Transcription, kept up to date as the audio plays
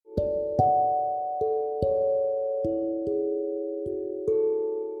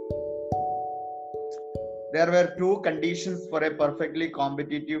there were two conditions for a perfectly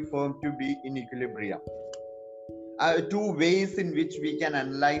competitive firm to be in equilibrium. Two ways in which we can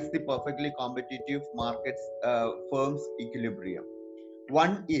analyze the perfectly competitive markets firms equilibrium.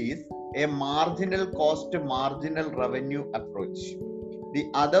 One is a marginal cost marginal revenue approach. The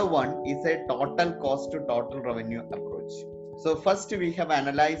other one is a total cost to total revenue approach. So first we have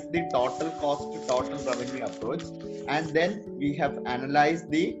analyzed the total cost to total revenue approach, and then we have analyzed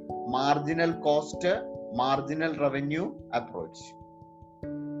the marginal cost marginal revenue approach.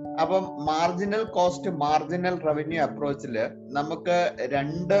 അപ്പം marginal cost marginal revenue അപ്രോച്ചില് നമുക്ക്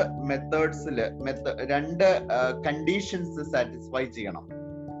രണ്ട് മെത്തേഡ്സില് രണ്ട് conditions satisfy ചെയ്യണം.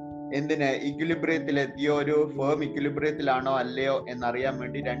 എന്തിന്? ഇക്വിലിബ്രിയത്തിൽ എത്തിയ ഒരു firm ഇക്വിലിബ്രിയത്തിലാണോ അല്ലയോ എന്നറിയാൻ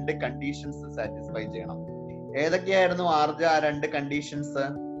വേണ്ടി രണ്ട് കണ്ടീഷൻസ് സാറ്റിസ്ഫൈ ചെയ്യണം. ഏതൊക്കെയായിരുന്നു ആർജ ആ രണ്ട് conditions?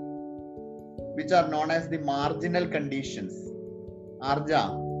 Which are known as the marginal conditions. Arja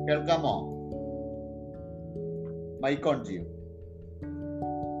കേൾക്കാമോ? മൈക്ക് ഓൺ ചെയ്യൂ.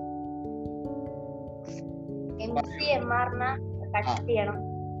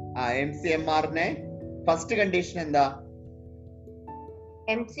 MCMR-നെ ഫസ്റ്റ് കണ്ടീഷൻ എന്താ?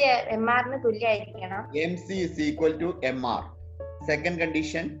 MCMR-ന് തുല്യമായിരിക്കണം. MC is equal to MR. Second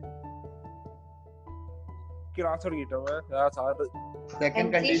condition. Second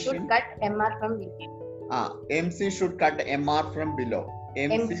condition. MC should cut MR from below. MC should cut MR from below.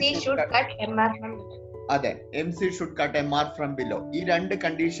 MC should cut MR from below. അതെ, MC should cut MR from below. ഈ രണ്ട്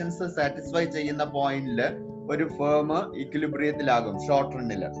conditions satisfy ചെയ്യുന്ന പോയിന്റില് ഒരു firm ഇക്വിലിബ്രിയത്തിലാകും short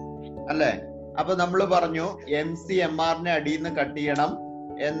റണ്ണില്, അല്ലേ? അപ്പൊ നമ്മൾ പറഞ്ഞു MCMR-നെ അടിയിൽ നിന്ന് കട്ട് ചെയ്യണം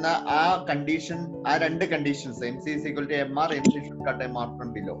എന്ന ആ കണ്ടീഷൻ, ആ രണ്ട് conditions MC is equal to MR, MC should cut MR from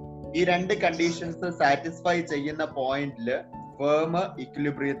below, ഈ രണ്ട് കണ്ടീഷൻസ് സാറ്റിസ്ഫൈ ചെയ്യുന്ന പോയിന്റില് ഫേം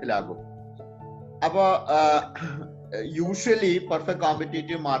ഇക്വിലിബ്രിയത്തിലാകും. അപ്പോ യൂഷ്വലി പെർഫെക്റ്റ്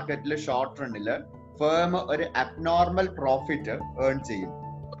കോമ്പറ്റേറ്റീവ് മാർക്കറ്റില് ഷോർട്ട് റണ്ണില് ഫേം ഒരു അബ്നോർമൽ പ്രോഫിറ്റ് ഏൺ ചെയ്യും.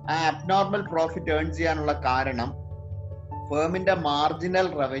 ആ അബ്നോർമൽ പ്രോഫിറ്റ് ഏൺ ചെയ്യാനുള്ള കാരണം ഫേമിന്റെ മാർജിനൽ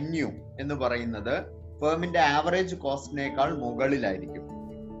റവന്യൂ എന്ന് പറയുന്നത് ഫേമിന്റെ ആവറേജ് കോസ്റ്റിനേക്കാൾ മുകളിലായിരിക്കും.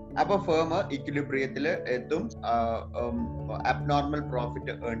 അപ്പൊ ഫേം ഇക്വിലിബ്രിയത്തിൽ എത്തും, അബ്നോർമൽ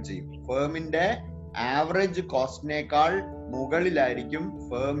പ്രോഫിറ്റ് ഏൺ ചെയ്യും. ഫേമിന്റെ ആവറേജ് കോസ്റ്റിനേക്കാൾ മുകളിലായിരിക്കും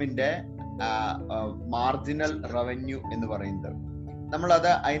ഫേമിന്റെ മാർജിനൽ റവന്യൂ എന്ന് പറയുന്നത്.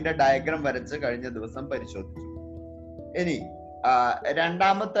 നമ്മളത് അതിന്റെ ഡയഗ്രാം വരച്ച് കഴിഞ്ഞ ദിവസം പരിശോധിച്ചു. ഇനി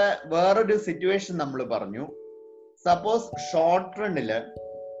രണ്ടാമത്തെ വേറൊരു സിറ്റുവേഷൻ നമ്മൾ പറഞ്ഞു. സപ്പോസ് ഷോർട്ട് റണ്ണില്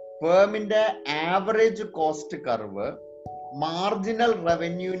ഫേമിന്റെ ആവറേജ് കോസ്റ്റ് കർവ് മാർജിനൽ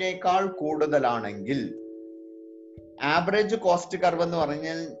റവന്യൂവിനേക്കാൾ കൂടുതലാണെങ്കിൽ, ആവറേജ് കോസ്റ്റ് കർവ് എന്ന്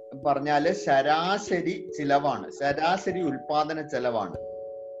പറഞ്ഞാല് ശരാശരി ചിലവാണ്, ശരാശരി ഉൽപാദന ചെലവാണ്.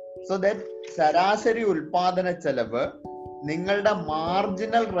 സോ ദാറ്റ് ശരാശരി ഉൽപാദന ചെലവ് നിങ്ങളുടെ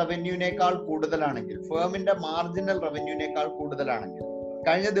മാർജിനൽ റവന്യൂവിനേക്കാൾ കൂടുതലാണെങ്കിൽ, ഫേമിന്റെ മാർജിനൽ റവന്യൂവിനേക്കാൾ കൂടുതലാണെങ്കിൽ,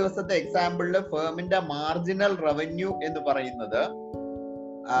 കഴിഞ്ഞ ദിവസത്തെ എക്സാമ്പിളില് ഫേമിന്റെ മാർജിനൽ റവന്യൂ എന്ന് പറയുന്നത്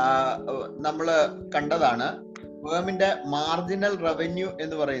നമ്മള് കണ്ടതാണ്. ഫേമിന്റെ മാർജിനൽ റവന്യൂ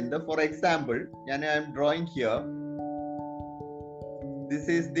എന്ന് പറയുന്നത്, ഫോർ എക്സാമ്പിൾ ഞാൻ I'm drawing here, this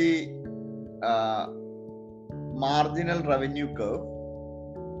is the marginal revenue curve.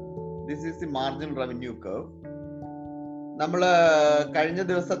 This is the marginal revenue curve. നമ്മള് കഴിഞ്ഞ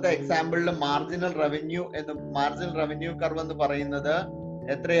ദിവസത്തെ എക്സാമ്പിളിൽ മാർജിനൽ റവന്യൂ കർവ് എന്ന് പറയുന്നത്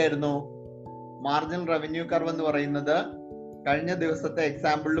എത്രയായിരുന്നു? മാർജിനൽ റവന്യൂ കർവ് എന്ന് പറയുന്നത് കഴിഞ്ഞ ദിവസത്തെ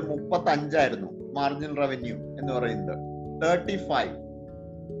എക്സാമ്പിളിൽ 35 മാർജിനൽ റവന്യൂ എന്ന് പറയുന്നത്. 35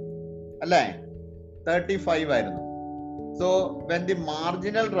 അല്ലേ? 35 ആയിരുന്നു. So when the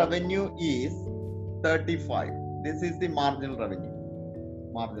marginal revenue is 35, this is the marginal revenue.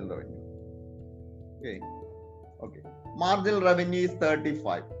 Okay. Marginal revenue is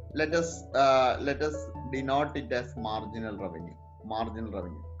 35. Let us denote it as marginal revenue.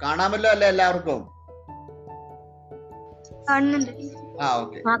 കാണാമല്ലോ അല്ലേ എല്ലാവർക്കും?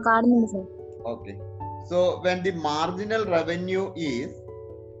 Okay. So when the marginal revenue is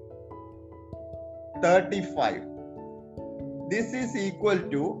 35, this is equal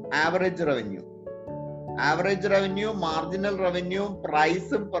to average revenue. Average revenue, marginal revenue,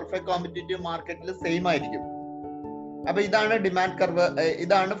 പ്രൈസും perfect competitive മാർക്കറ്റിൽ same ആയിരിക്കും. അപ്പൊ ഇതാണ് demand curve,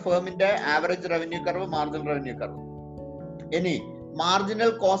 ഇതാണ് ഫേമിന്റെ average revenue curve, marginal revenue curve. ഇനി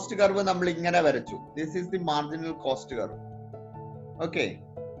മാർജിനൽ കോസ്റ്റ് കർവ് നമ്മൾ ഇങ്ങനെ വരച്ചു. This is the marginal cost curve. Okay.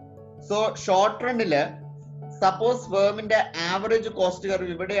 So short റണ്ണില് സപ്പോസ് ഫേമിന്റെ ആവറേജ് കോസ്റ്റ് കർവ്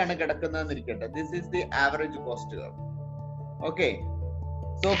ഇവിടെയാണ് കിടക്കുന്നതെന്ന് ഇരിക്കട്ടെ. This is the average cost curve. Okay.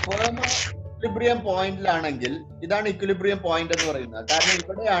 So firm equilibrium പോയിന്റിലാണെങ്കിൽ ഇതാണ് ഇക്വിലിബ്രിയം പോയിന്റ് എന്ന് പറയുന്നത്. കാരണം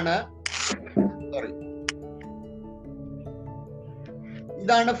ഇവിടെയാണ്,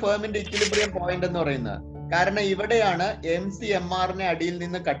 ഇതാണ് ഫേമിന്റെ ഇക്വിലിബ്രിയം പോയിന്റ് എന്ന് പറയുന്നത്. കാരണം ഇവിടെയാണ് MCMR-നെ അടിയിൽ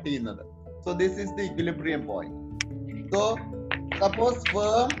നിന്ന് കട്ട് ചെയ്യുന്നത്. So this is the equilibrium point. So suppose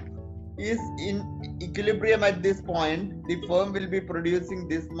firm is in equilibrium at this point, the firm will be producing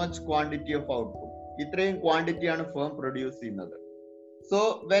this much quantity of output. ഇത്രയും quantity ആണ് firm produce ചെയ്യുന്നത്. So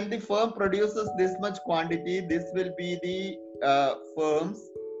when the firm produces this much quantity, this will be the firm's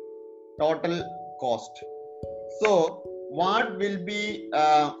total cost. So what will be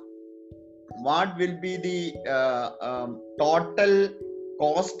the total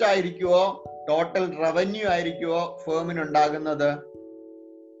cost ആയിരിക്കുമോ total revenue ആയിരിക്കുമോ ഫേമിന് ഉണ്ടാകുന്നത്?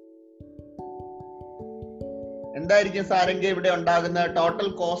 എന്തായിരിക്കും സാരംഗ ഇവിടെ ഉണ്ടാകുന്നത്? Total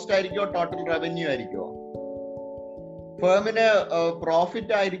cost ആയിരിക്കോ ടോട്ടൽ റവന്യൂ ആയിരിക്കോ? ഫേമിന്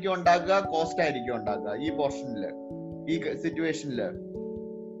പ്രോഫിറ്റ് ആയിരിക്കും ഉണ്ടാക്കുക, കോസ്റ്റ് ആയിരിക്കും ഉണ്ടാക്കുക? ഈ പോർഷനില്, ഈ സിറ്റുവേഷനില്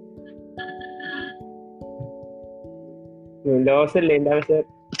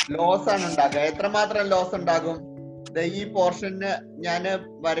ലോസ് ആണ് ഉണ്ടാക്കുക. എത്രമാത്രം ലോസ് ഉണ്ടാകും? ഈ പോർഷന് ഞാൻ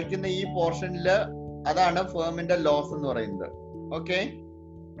വരയ്ക്കുന്ന ഈ പോർഷനില് അതാണ് ഫേമിന്റെ ലോസ് എന്ന് പറയുന്നത്. Okay,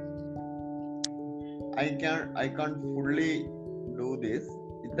 I can't fully do this.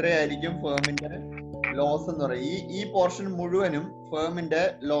 ഇത്രയായിരിക്കും ഫേമിന്റെ ലോസ് എന്ന് പറയും. ഈ പോർഷൻ മുഴുവനും ഫേമിന്റെ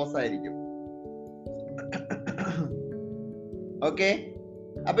ലോസ് ആയിരിക്കും. ഓക്കെ,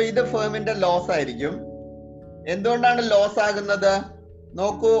 അപ്പൊ ഇത് ഫേമിന്റെ ലോസ് ആയിരിക്കും. എന്തുകൊണ്ടാണ് ലോസ് ആകുന്നത്?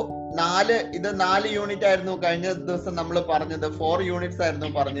 നോക്കൂ, 4 യൂണിറ്റ് ആയിരുന്നു കഴിഞ്ഞ ദിവസം നമ്മൾ പറഞ്ഞത്. 4 യൂണിറ്റ്സ്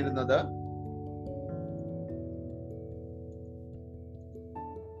ആയിരുന്നു പറഞ്ഞിരുന്നത്.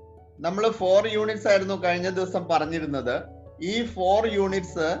 നമ്മൾ 4 യൂണിറ്റ്സ് ആയിരുന്നു കഴിഞ്ഞ ദിവസം പറഞ്ഞിരുന്നത്. ഈ 4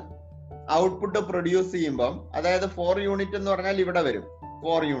 യൂണിറ്റ്സ് ഔട്ട്പുട്ട് പ്രൊഡ്യൂസ് ചെയ്യുമ്പം, അതായത് 4 യൂണിറ്റ് എന്ന് പറഞ്ഞാൽ ഇവിടെ വരും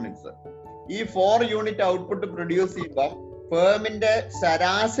 4 യൂണിറ്റ്സ്. ഈ 4 യൂണിറ്റ് ഔട്ട്പുട്ട് പ്രൊഡ്യൂസ് ചെയ്യുമ്പം ഫേമിന്റെ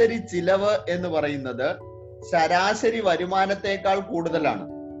ശരാശരി ചിലവ് എന്ന് പറയുന്നത് ശരാശരി വരുമാനത്തെക്കാൾ കൂടുതലാണ്.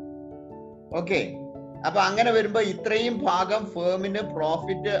 ഓക്കെ, അപ്പൊ അങ്ങനെ വരുമ്പോ ഇത്രയും ഭാഗം ഫേമിന്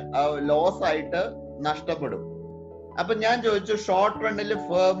പ്രോഫിറ്റ് ലോസ് ആയിട്ട് നഷ്ടപ്പെടും. അപ്പൊ ഞാൻ ചോദിച്ചു, ഷോർട്ട് റണ്ണിൽ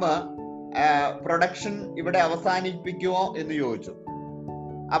ഫേം പ്രൊഡക്ഷൻ ഇവിടെ അവസാനിപ്പിക്കുമോ എന്ന് ചോദിച്ചു.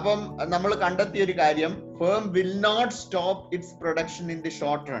 അപ്പം നമ്മൾ കണ്ടെത്തിയ ഒരു കാര്യം, firm will not stop its production in the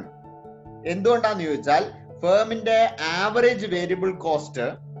short run. എന്തുകൊണ്ടാന്ന് ചോദിച്ചാൽ, ഫേമിന്റെ ആവറേജ് വേരിയബിൾ കോസ്റ്റ്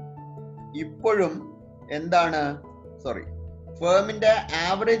ഇപ്പോഴും എന്താണ്? ഫേമിന്റെ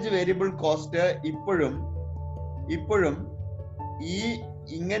ആവറേജ് വേരിയബിൾ കോസ്റ്റ് ഇപ്പോഴും ഈ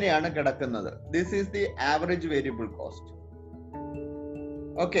ഇങ്ങനെയാണ് കിടക്കുന്നത്. This is the average variable cost.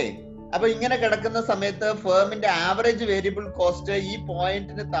 Okay, അപ്പൊ ഇങ്ങനെ കിടക്കുന്ന സമയത്ത് ഫേമിന്റെ ആവറേജ് വേരിയബിൾ കോസ്റ്റ് ഈ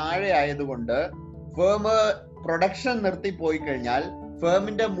പോയിന്റിന് താഴെ ആയതുകൊണ്ട് ഫേം പ്രൊഡക്ഷൻ നിർത്തി പോയി കഴിഞ്ഞാൽ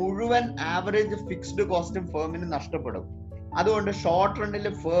ഫേമിന്റെ മുഴുവൻ ആവറേജ് ഫിക്സ്ഡ് കോസ്റ്റും ഫേമിന് നഷ്ടപ്പെടും. അതുകൊണ്ട് ഷോർട്ട് റണ്ണിൽ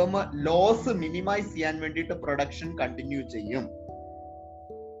ഫേം ലോസ് മിനിമൈസ് ചെയ്യാൻ വേണ്ടിയിട്ട് പ്രൊഡക്ഷൻ കണ്ടിന്യൂ ചെയ്യും.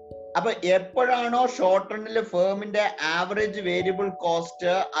 അപ്പൊ എപ്പോഴാണോ ഷോർട്ട് റണ്ണിൽ ഫേമിന്റെ ആവറേജ് വേരിയബിൾ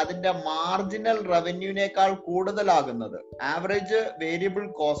കോസ്റ്റ് അതിന്റെ marginal റവന്യൂവിനേക്കാൾ കൂടുതലാകുന്നത്, average variable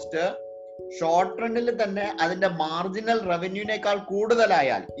cost short റണ്ണിൽ തന്നെ അതിന്റെ മാർജിനൽ റവന്യൂവിനേക്കാൾ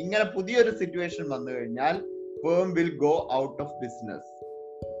കൂടുതലായാൽ, ഇങ്ങനെ പുതിയൊരു സിറ്റുവേഷൻ വന്നു കഴിഞ്ഞാൽ firm will go out of business,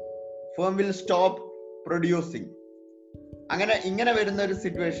 firm will stop producing. ഇങ്ങനെ വരുന്ന ഒരു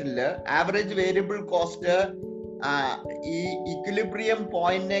സിറ്റുവേഷനിൽ ആവറേജ് വേരിയബിൾ കോസ്റ്റ് ഈ ഇക്വിലിബ്രിയം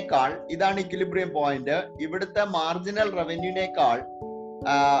പോയിന്റിനേക്കാൾ, ഇതാണ് ഇക്വിലിബ്രിയം പോയിന്റ്, ഇവിടുത്തെ മാർജിനൽ റവന്യൂവിനേക്കാൾ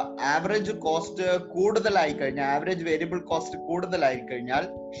ആവറേജ് കോസ്റ്റ് കൂടുതലായി കഴിഞ്ഞാൽ, ആവറേജ് വേരിയബിൾ കോസ്റ്റ് കൂടുതലായി കഴിഞ്ഞാൽ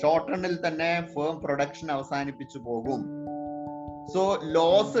ഷോർട്ട് റണ്ണിൽ തന്നെ ഫേം പ്രൊഡക്ഷൻ അവസാനിപ്പിച്ചു പോകും. സോ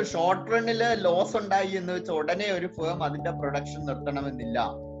ലോസ്, ഷോർട്ട് റണ്ണില് ലോസ് ഉണ്ടായി എന്ന് വെച്ചാൽ ഉടനെ ഒരു ഫേം അതിന്റെ പ്രൊഡക്ഷൻ നിർത്തണമെന്നില്ല.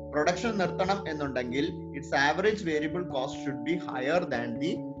 പ്രൊഡക്ഷൻ നിർത്തണം എന്നുണ്ടെങ്കിൽ its average variable cost should be higher than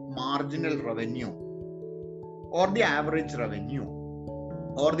the marginal revenue or the average revenue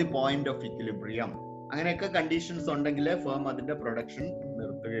or the point of equilibrium. അങ്ങനെയൊക്കെ കണ്ടീഷൻസ് ഉണ്ടെങ്കിൽ ഫേം അതിന്റെ പ്രൊഡക്ഷൻ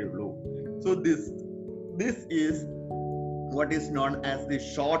നിർത്തുകയുള്ളൂ. So this is what is known as the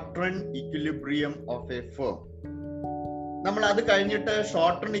short run equilibrium of a firm. നമ്മൾ അത് കഴിഞ്ഞിട്ട്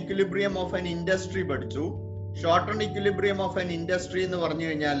short run equilibrium of an industry പഠിച്ചു. Short run equilibrium of an industry എന്ന് പറഞ്ഞു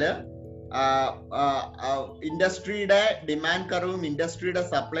കഴിഞ്ഞാല് ഇൻഡസ്ട്രിയുടെ ഡിമാൻഡ് കർവും ഇൻഡസ്ട്രിയുടെ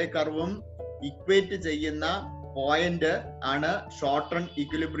സപ്ലൈ കർവും ഇക്വേറ്റ് ചെയ്യുന്ന പോയിന്റ് ആണ് short run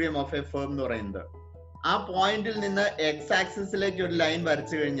equilibrium of a firm എന്ന് പറയുന്നത്. ആ പോയിന്റിൽ നിന്ന് എക്സ് ആക്സിസിലേക്ക് ഒരു ലൈൻ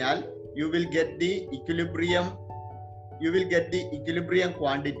വരച്ചു കഴിഞ്ഞാൽ you will get the equilibrium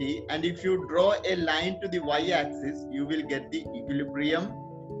quantity, and if you draw a line to the y axis you will get the equilibrium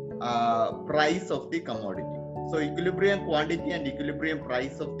price of the commodity. So equilibrium quantity and equilibrium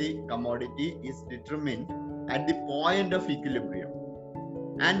price of the commodity is determined at the point of equilibrium.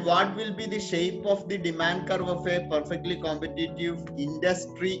 And what will be the shape of the demand curve of a perfectly competitive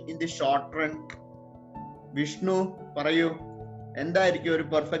industry in the short run? Vishnu പറയൂ, എന്തായിരിക്കും ഒരു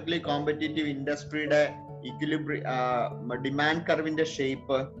perfectly competitive ഇൻഡസ്ട്രിയുടെ demand കർവിന്റെ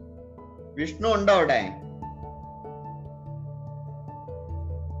shape? Vishnu ഉണ്ടോ അവിടെ?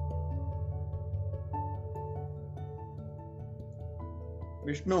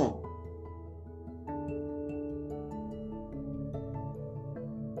 വിഷ്ണു,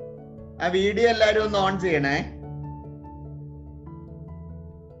 ആ video എല്ലാരും ഒന്ന് ഓൺ ചെയ്യണേ.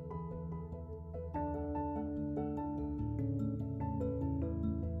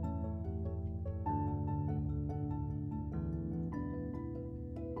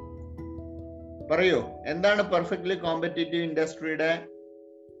 പറയൂ, എന്താണ് പെർഫെക്റ്റ്ലി കോമ്പറ്റീറ്റീവ് ഇൻഡസ്ട്രിയുടെ?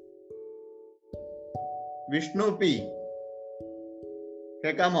 വിഷ്ണു പി,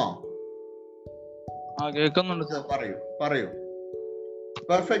 കേൾക്കാമോ? കേൾക്കുന്നുണ്ട്. പറയൂ.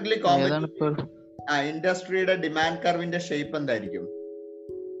 പെർഫെക്റ്റ്ലി കോമ്പറ്റീറ്റീവ് ഇൻഡസ്ട്രിയുടെ ഡിമാൻഡ് കർവിന്റെ ഷേപ്പ് എന്തായിരിക്കും?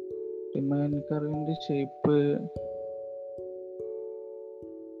 ഡിമാൻഡ് കർവിന്റെ ഷേപ്പ്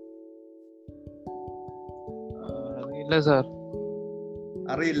അറിയില്ല സാർ.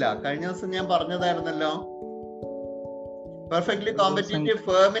 അറിയില്ല? കഴിഞ്ഞ ദിവസം ഞാൻ പറഞ്ഞതായിരുന്നല്ലോ. പെർഫെക്റ്റ്ലി കോമ്പറ്റീറ്റീവ്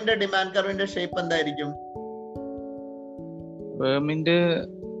ഫേമിന്റെ ഡിമാൻഡ് കർവിന്റെ ഷേപ്പ് എന്തായിരിക്കും? ഫേമിന്റെ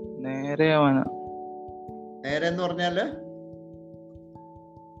നേരെ ആവാനാ. നേരെ എന്ന് പറഞ്ഞാല്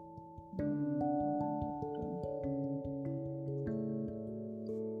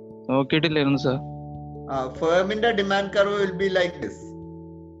നോക്കിയിട്ടില്ലായിരുന്നു sir. ഫേമിന്റെ demand curve will be like this.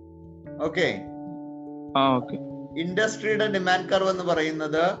 Okay. Okay. ഇൻഡസ്ട്രിയുടെ demand curve എന്ന്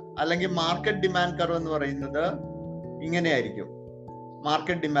പറയുന്നത്, അല്ലെങ്കിൽ മാർക്കറ്റ് ഡിമാൻഡ് കർവ് എന്ന് പറയുന്നത് ഇങ്ങനെയായിരിക്കും.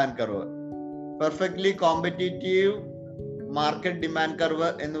 Market demand curve, perfectly competitive market demand curve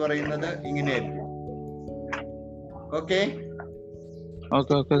എന്ന് പറയുന്നത് ഇങ്ങനെയായിരിക്കും. Okay.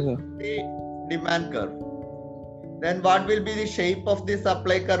 Demand curve. Then what will be the shape of the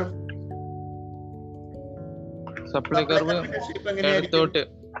supply curve? Supply curve എടുത്തോട്ട്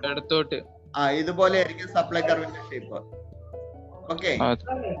ഇതുപോലെ ആയിരിക്കും സപ്ലൈ കർവിന്റെ ഷേപ്പ്. ഓക്കെ.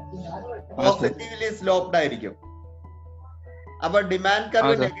 പോസിറ്റീവ്ലി സ്ലോപ്ഡ് ആയിരിക്കും. അപ്പൊ demand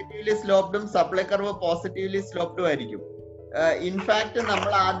curve negatively സ്ലോപ്ഡും supply curve positively സ്ലോപ്ഡും ആയിരിക്കും. In fact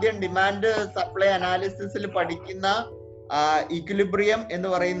നമ്മൾ ആദ്യം ഡിമാൻഡ് സപ്ലൈ അനാലിസിസിൽ പഠിക്കുന്ന ഇക്വിലിബ്രിയം എന്ന്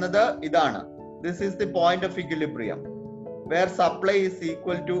പറയുന്നത് ഇതാണ്. This is the point of equilibrium where supply is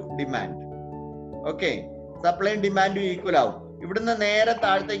equal to demand. Okay, supply and demand equal ആവും. ഇവിടുന്ന് നേരെ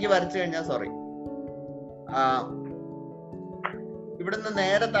താഴത്തേക്ക് വരച്ചു കഴിഞ്ഞാൽ ഇവിടുന്ന്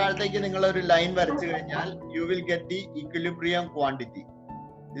നേരെ താഴത്തേക്ക് നിങ്ങൾ ഒരു ലൈൻ വരച്ചു കഴിഞ്ഞാൽ you will get the equilibrium quantity.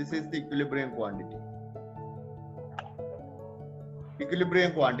 This is the equilibrium quantity.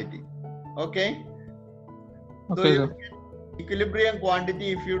 Okay. So you get equilibrium quantity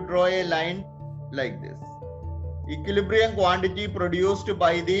if you draw a line like this. Equilibrium quantity produced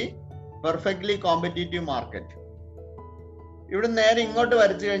by the perfectly competitive market. ഇവിടെ നേരെ ഇങ്ങോട്ട്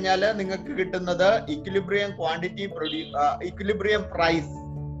വരച്ചു കഴിഞ്ഞാൽ നിങ്ങൾക്ക് കിട്ടുന്നത് equilibrium quantity equilibrium price.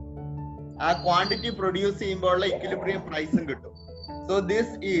 ആ quantity produce ചെയ്യുമ്പോഴുള്ള equilibrium പ്രൈസും കിട്ടും. So this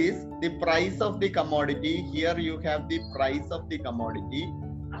is the price of the commodity. Here you have the price of the commodity.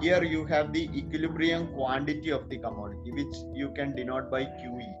 Here you have the equilibrium quantity of the commodity, which you can denote by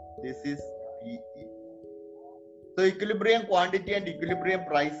QE. This is PE. So equilibrium quantity and equilibrium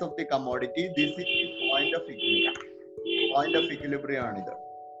price of the commodity. This is the point of equilibrium. Point of equilibrium ആണ് ഇത്.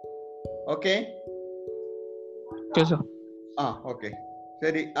 Okay? Okay.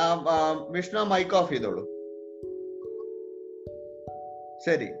 ശരി. Vishnu mic off ചെയ്തോളൂ.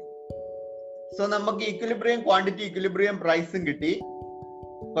 ശരി. So നമുക്ക് equilibrium quantity equilibrium പ്രൈസും കിട്ടി.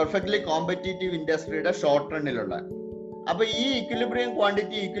 Perfectly competitive ഇൻഡസ്ട്രിയുടെ short റണ്ണിലുള്ള. അപ്പൊ ഈ ഇക്വിലിബ്രിയം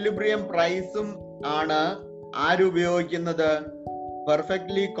ക്വാണ്ടിറ്റി ഇക്വിലിബ്രിയം പ്രൈസും ആണ് ആരുപയോഗിക്കുന്നത്?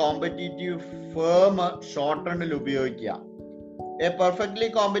 പെർഫെക്റ്റ്ലി കോമ്പറ്റീറ്റീവ് ഫേം ഷോർട്ട് റണ്ണിൽ ഉപയോഗിക്കുക. A perfectly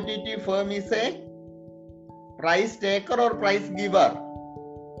competitive firm is a price taker or price giver?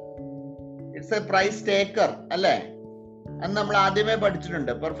 It's A price taker അല്ലേ? അത് നമ്മൾ ആദ്യമേ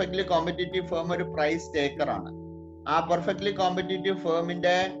പഠിച്ചിട്ടുണ്ട്. പെർഫെക്റ്റ്ലി കോമ്പറ്റീറ്റീവ് ഫേം ഒരു പ്രൈസ് ടേക്കർ ആണ്. ആ perfectly competitive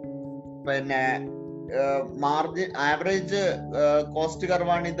ഫേമിന്റെ margin average cost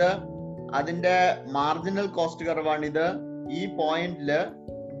കർവാണിത്. അതിന്റെ മാർജിനൽ കോസ്റ്റ് കർവാണിത്. ഈ പോയിന്റില്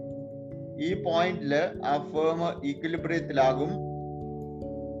ആ ഫേം ഈക്വിലിബ്രിയത്തിലാകും.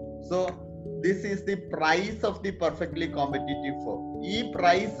 So this is the price of the perfectly competitive firm. ഈ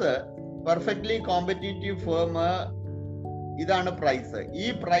പ്രൈസ് പെർഫെക്റ്റ്ലി കോമ്പറ്റീറ്റീവ് ഫേം ഇതാണ് പ്രൈസ്. ഈ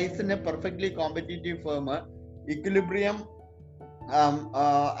പ്രൈസിന് perfectly competitive firm equilibrium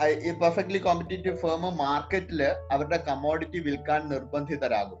perfectly competitive firm മാർക്കറ്റില് അവരുടെ കമ്മോഡിറ്റി വിൽക്കാൻ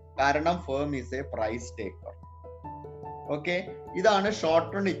നിർബന്ധിതരാകും. കാരണം firm is a price taker. Okay, ഇതാണ്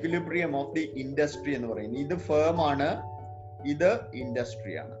short run equilibrium of the industry എന്ന് പറയുന്നത്. ഇത് ഫേം ആണ്, ഇത്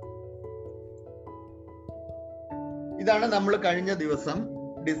ഇൻഡസ്ട്രി ആണ്. ഇതാണ് നമ്മൾ കഴിഞ്ഞ ദിവസം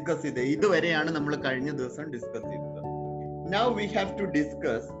ഡിസ്കസ് ചെയ്തത്. ഇതുവരെയാണ് നമ്മൾ കഴിഞ്ഞ ദിവസം ഡിസ്കസ് ചെയ്തത്. Now we have to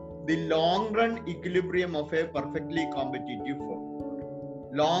discuss the long run equilibrium of a perfectly competitive firm.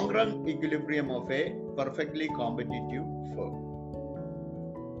 Long run equilibrium of a perfectly competitive firm.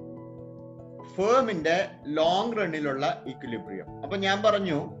 ഫേമിന്റെ ലോങ് റണ്ണിലുള്ള ഇക്വിലിബ്രിയം. അപ്പൊ ഞാൻ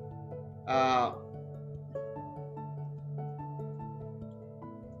പറഞ്ഞു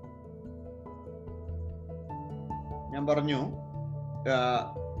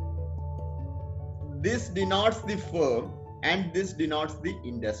this denotes the firm and this denotes the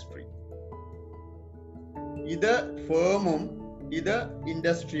industry. ഇത് ഫേമും ഇത്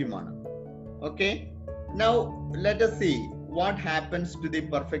ഇൻഡസ്ട്രിയുമാണ്. Okay, now let us see what happens to the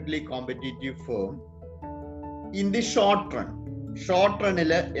perfectly competitive firm in the short run. Short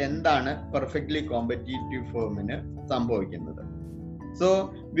run-ല് എന്താണ് perfectly competitive firm-ന് സംഭവിക്കുന്നത്? So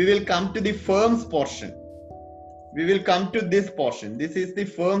we will come to the firm's portion. We will come to this portion. This is the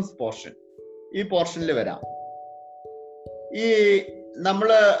firm's portion. ഈ പോർഷനിൽ വരാം. ഈ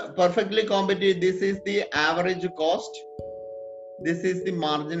നമ്മള് perfectly competitive, this is the average cost, this is the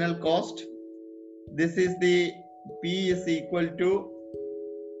marginal cost, this is the P is equal to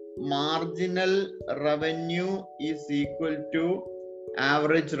marginal revenue is equal to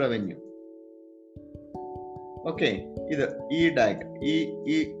average revenue. Okay, ഇത് ഈ diagram,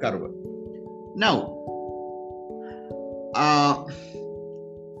 ഈ curve. Now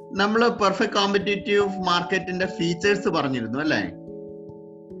നമ്മൾ perfect competitive മാർക്കറ്റിന്റെ features പറഞ്ഞിരുന്നു അല്ലേ?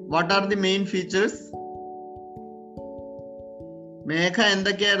 What are the main features? Megha,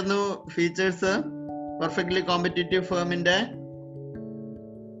 എന്തൊക്കെയായിരുന്നു features perfectly competitive ഫേമിന്റെ?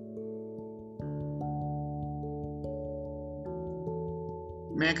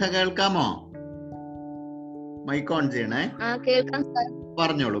 മേഘ കേൾക്കാമോ? Mic on ചെയ്യണേ.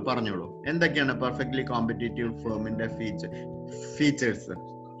 പറഞ്ഞോളൂ. എന്തൊക്കെയാണ് perfectly competitive ഫേമിന്റെ features?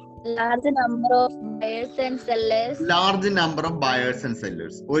 Large number of buyers and sellers. Large number of buyers and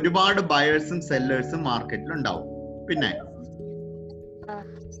sellers. ഒരുപാട് ബയേഴ്സും സെല്ലേഴ്സും മാർക്കറ്റിൽ ഉണ്ടാവും. പിന്നെ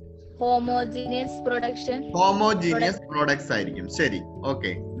homogeneous production. Homogeneous products ആയിരിക്കും. ശരി,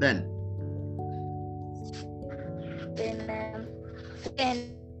 okay. Then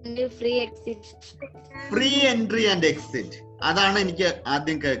free exit. Free entry and exit. അതാണ് എനിക്ക്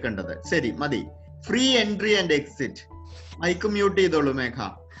ആദ്യം കേൾക്കേണ്ടത്. ശരി, മതി. Free entry and exit. Mic mute ചെയ്തോളൂ മേഘ.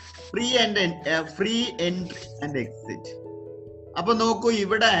 Free entry and exit. അപ്പൊ നോക്കൂ,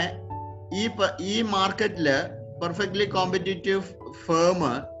 ഇവിടെ ഈ മാർക്കറ്റില് perfectly competitive firm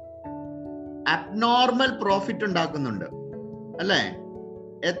abnormal profit ഉണ്ടാക്കുന്നുണ്ട് അല്ലേ?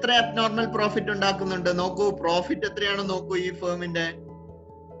 എത്ര അബ്നോർമൽ പ്രോഫിറ്റ് ഉണ്ടാക്കുന്നുണ്ട് നോക്കൂ. പ്രോഫിറ്റ് എത്രയാണ് നോക്കൂ ഈ ഫേമിന്റെ.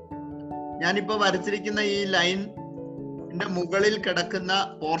 ഞാനിപ്പോ വരച്ചിരിക്കുന്ന ഈ ലൈനിന്റെ മുകളിൽ കിടക്കുന്ന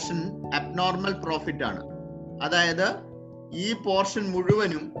പോർഷൻ അബ്നോർമൽ പ്രോഫിറ്റ് ആണ്. അതായത് ഈ പോർഷൻ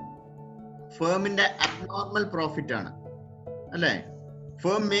മുഴുവനും ഫേമിന്റെ അബ്നോർമൽ പ്രോഫിറ്റ് ആണ് അല്ലെ?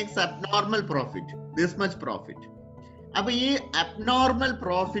 Firm makes abnormal profit, this much profit. അപ്പൊ ഈ അബ്നോർമൽ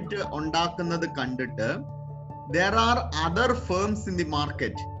പ്രോഫിറ്റ് ഉണ്ടാക്കുന്നത് കണ്ടിട്ട് there are other firms in the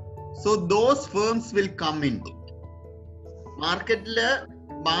market, so those firms will come in. മാർക്കറ്റില്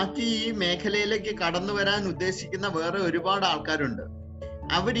ബാക്കി ഈ മേഖലയിലേക്ക് കടന്നു വരാൻ ഉദ്ദേശിക്കുന്ന വേറെ ഒരുപാട് ആൾക്കാരുണ്ട്.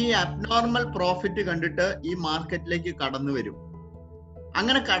 അവർ ഈ അബ്നോർമൽ പ്രോഫിറ്റ് കണ്ടിട്ട് ഈ മാർക്കറ്റിലേക്ക് കടന്നു വരും.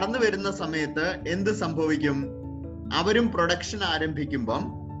 അങ്ങനെ കടന്നു വരുന്ന സമയത്ത് എന്ത് സംഭവിക്കും? അവരും പ്രൊഡക്ഷൻ ആരംഭിക്കുമ്പം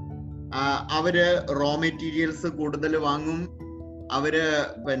അവര് റോ മെറ്റീരിയൽസ് കൂടുതൽ വാങ്ങും. അവര്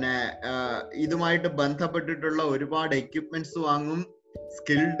പിന്നെ ഇതുമായിട്ട് ബന്ധപ്പെട്ടിട്ടുള്ള ഒരുപാട് എക്യുപ്മെന്റ്സ് വാങ്ങും,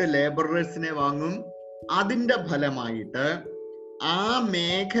 സ്കിൽഡ് ലേബറേഴ്സിനെ വാങ്ങും. അതിന്റെ ഫലമായിട്ട് ആ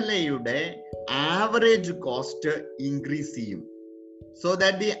മേഖലയുടെ ആവറേജ് കോസ്റ്റ് ഇൻക്രീസ് ചെയ്യും. So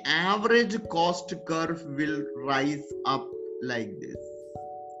that the average cost curve will rise up like this.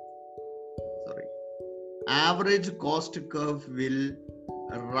 Sorry. Average cost curve will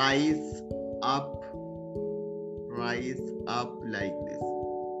rise up like this.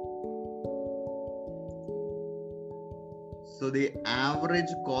 So the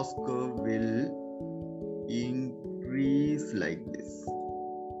average cost curve will increase like this.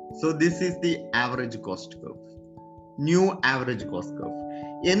 So this is the average cost curve. New average cost curve.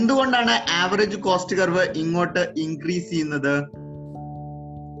 എന്തുകൊണ്ടാണ് average cost curve ഇങ്ങോട്ട് increase ചെയ്യുന്നത്?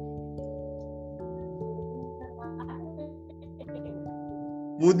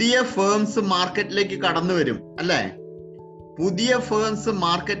 പുതിയ firms മാർക്കറ്റിലേക്ക് കടന്നു വരും അല്ലെ? പുതിയ firms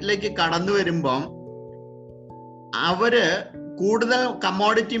മാർക്കറ്റിലേക്ക് കടന്നു വരുമ്പം അവര് കൂടുതൽ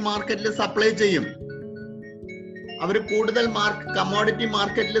കമ്മോഡിറ്റി മാർക്കറ്റിൽ സപ്ലൈ ചെയ്യും. അവർ കൂടുതൽ കമ്മോഡിറ്റി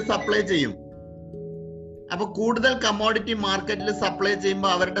മാർക്കറ്റിൽ സപ്ലൈ ചെയ്യും. അപ്പൊ കൂടുതൽ കമ്മോഡിറ്റി മാർക്കറ്റിൽ സപ്ലൈ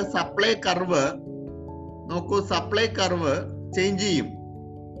ചെയ്യുമ്പോൾ അവരുടെ സപ്ലൈ കർവ് നോക്കൂ, സപ്ലൈ കർവ് ചേഞ്ച് ചെയ്യും.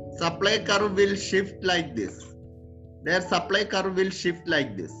 Supply curve will shift like this. their supply curve will shift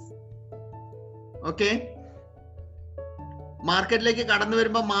like this. Okay, മാർക്കറ്റിലേക്ക് കടന്നു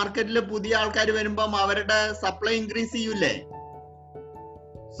വരുമ്പോൾ മാർക്കറ്റിൽ പുതിയ ആൾക്കാർ വരുമ്പോൾ അവരുടെ സപ്ലൈ ഇൻക്രീസ് ചെയ്യൂലേ?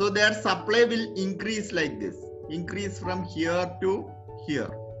 So their supply will increase like this, increase from here to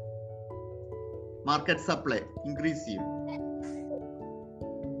here. Market supply increase ചെയ്യും.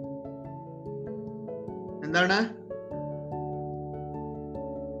 എന്താണ്?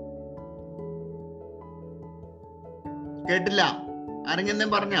 കേട്ടില്ല?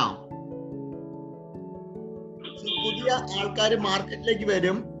 ആരെങ്കിലും പറഞ്ഞോ? പുതിയ ആൾക്കാർ മാർക്കറ്റിലേക്ക്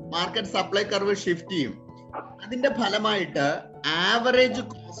വരും, മാർക്കറ്റ് സപ്ലൈ കർവ് ഷിഫ്റ്റ് ചെയ്യും. അതിന്റെ ഫലമായിട്ട് average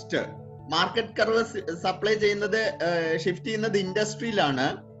cost, market curve supply ചെയ്യുന്നത് ഷിഫ്റ്റ് ചെയ്യുന്നത് ഇൻഡസ്ട്രിയിലാണ്.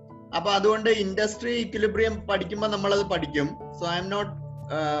 അപ്പൊ അതുകൊണ്ട് ഇൻഡസ്ട്രി ഇക്വിലിബ്രിയം പഠിക്കുമ്പോൾ നമ്മളത് പഠിക്കും. So I'm not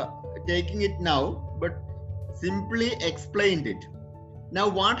taking it now, but simply explained it. Now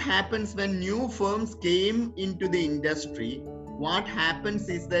what happens when new firms came into the industry? What happens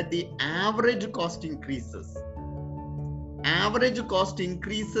is that the average cost increases. Average cost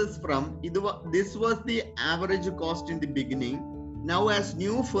increases from, this was the average cost in the beginning. Now as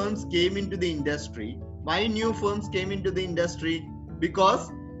new firms came into the industry, why new firms came into the industry? Because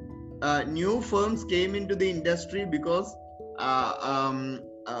new firms came into the industry because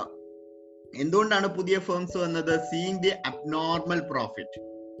എന്തുകൊണ്ടാണ് പുതിയ firms വന്നത്? Seeing the abnormal profit.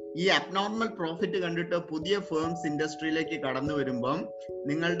 ഈ abnormal profit കണ്ടിട്ട് പുതിയ firms ഇൻഡസ്ട്രിയിലേക്ക് കടന്നു വരുമ്പം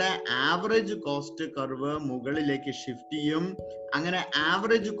നിങ്ങളുടെ ആവറേജ് കോസ്റ്റ് കർവ് മുകളിലേക്ക് ഷിഫ്റ്റ് ചെയ്യും. അങ്ങനെ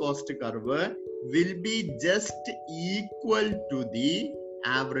average cost curve will be just equal to the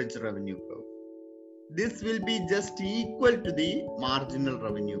average revenue curve. This will be just equal to the marginal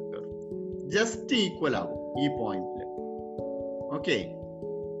revenue curve. Just equal ആവും ഈ പോയിന്റിൽ. ഓക്കെ,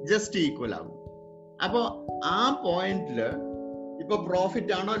 ജസ്റ്റ് ഈക്വൽ ആകും. അപ്പോ ആ പോയിന്റില് ഇപ്പൊ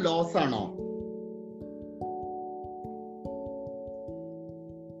പ്രോഫിറ്റ് ആണോ ലോസ് ആണോ?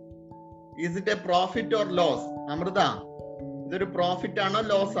 Is it A profit or loss? Amrita, ഇതൊരു പ്രോഫിറ്റ് ആണോ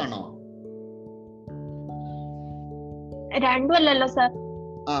ലോസ് ആണോ? രണ്ടുമല്ലല്ലോ sir.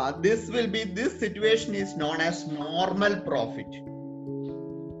 This situation is known as normal profit.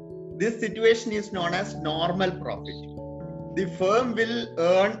 This situation is known as normal profit. The firm will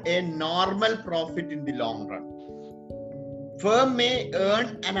earn a normal profit in the long run. Firm may earn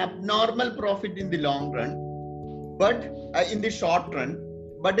an abnormal profit in the long run, but in the short run,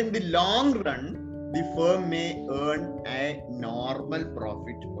 but in the long run, the firm may earn a normal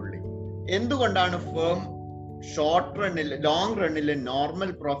profit only. എന്തുകൊണ്ടാണ് firm short റണ്ണിൽ, long റണ്ണിൽ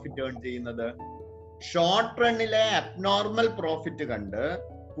normal profit earn ചെയ്യുന്നത്? Short റണ്ണിലെ abnormal profit കണ്ട്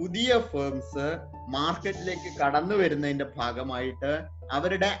പുതിയ firms മാർക്കറ്റിലേക്ക് കടന്നു വരുന്നതിന്റെ ഭാഗമായിട്ട്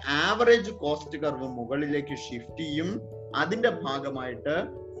അവരുടെ average cost curve മുകളിലേക്ക് ഷിഫ്റ്റ് ചെയ്യും. അതിന്റെ ഭാഗമായിട്ട്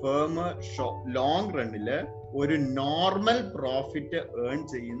ഫേം ലോങ് റണ്ണില് ഒരു നോർമൽ പ്രോഫിറ്റ് ഏൺ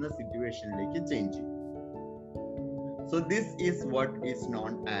ചെയ്യുന്ന സിറ്റുവേഷനിലേക്ക് ചേഞ്ച് ചെയ്യും. So this is what is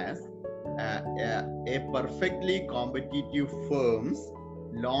known as a perfectly competitive firm's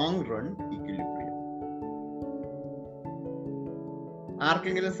long run equilibrium.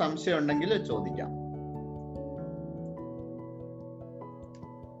 ആർക്കെങ്കിലും സംശയം ഉണ്ടെങ്കിൽ ചോദിക്കാം.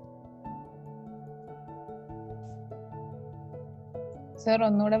 സർ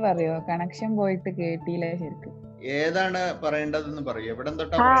ഒന്നുകൂടെ പറയോ? കണക്ഷൻ പോയിട്ട് കേട്ടില്ല ശരിക്കും. ഏതാണ് പറയേണ്ടതെന്ന് പറയൂ. എവിടെ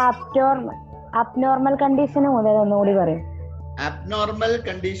തൊട്ടാ? അബ്നോർമൽ കണ്ടീഷൻ മുതൽ ഒന്നുകൂടി പറയും. അബ്നോർമൽ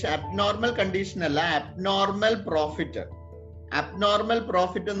കണ്ടീഷൻ അല്ല, അബ്നോർമൽ പ്രോഫിറ്റ്. അബ്നോർമൽ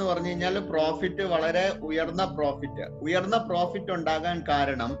പ്രോഫിറ്റ് എന്ന് പറഞ്ഞു കഴിഞ്ഞാൽ പ്രോഫിറ്റ് വളരെ ഉയർന്ന പ്രോഫിറ്റ് ഉണ്ടാകാൻ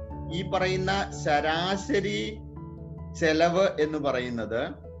കാരണം ഈ പറയുന്ന ശരാശരി ചെലവ് എന്ന് പറയുന്നത്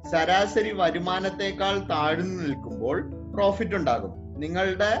ശരാശരി വരുമാനത്തെക്കാൾ താഴ്ന്നു നിൽക്കുമ്പോൾ പ്രോഫിറ്റ് ഉണ്ടാകും.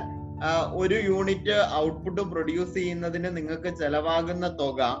 നിങ്ങളുടെ ഒരു യൂണിറ്റ് ഔട്ട്പുട്ട് പ്രൊഡ്യൂസ് ചെയ്യുന്നതിന് നിങ്ങൾക്ക് ചെലവാകുന്ന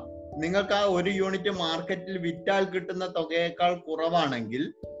തുക നിങ്ങൾക്ക് ആ ഒരു യൂണിറ്റ് മാർക്കറ്റിൽ വിറ്റാൽ കിട്ടുന്ന തുകയേക്കാൾ കുറവാണെങ്കിൽ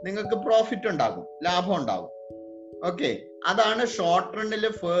നിങ്ങൾക്ക് പ്രോഫിറ്റ് ഉണ്ടാകും, ലാഭം ഉണ്ടാകും. ഓക്കെ, അതാണ് ഷോർട്ട് റണ്ണില്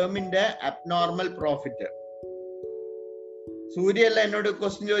ഫേമിന്റെ അബ്നോർമൽ പ്രോഫിറ്റ്. സൂര്യല്ല എന്നോട്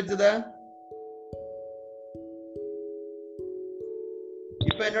ക്വസ്റ്റ്യൻ ചോദിച്ചത്?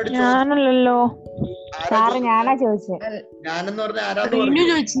 ഇപ്പൊ എന്നോട് ഞാനല്ലല്ലോ, ഞാനാ ചോദിച്ചത്. ഞാനെന്ന് പറഞ്ഞ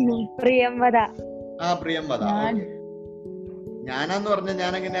ആരാന്ന്? പ്രിയംവദ. ആ, പ്രിയംവദ. ഞാനാന്ന് പറഞ്ഞ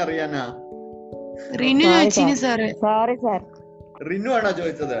ഞാൻ എങ്ങനെ അറിയാനാ? Sorry sir. റിനു ആണോ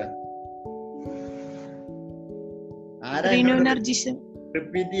ചോദിച്ചത്?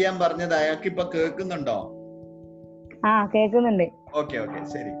 റിപ്പീറ്റ് ചെയ്യാൻ പറഞ്ഞത് അയാൾക്ക് ഇപ്പൊ കേൾക്കുന്നുണ്ടോ? ആ കേൾക്കുന്നുണ്ട്. ഓക്കെ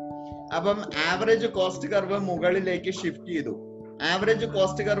ശരി. അപ്പം ആവറേജ് കോസ്റ്റ് കർവ് മുകളിലേക്ക് ഷിഫ്റ്റ് ചെയ്തു. ആവറേജ്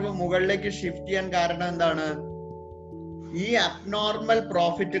കോസ്റ്റ് കർവ് മുകളിലേക്ക് ഷിഫ്റ്റ് ചെയ്യാൻ കാരണം എന്താണ്? ഈ അബ്നോർമൽ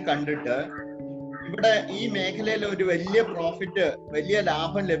പ്രോഫിറ്റ് കണ്ടിട്ട് ഇവിടെ ഈ മേഖലയിൽ ഒരു വലിയ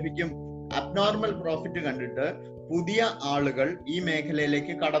ലാഭം ലഭിക്കും. അബ്നോർമൽ പ്രോഫിറ്റ് കണ്ടിട്ട് പുതിയ ആളുകൾ ഈ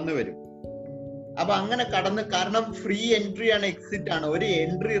മേഖലയിലേക്ക് കടന്നു വരും. അപ്പൊ അങ്ങനെ കാരണം ഫ്രീ എൻട്രി ആണ്, എക്സിറ്റ് ആണ്, ഒരു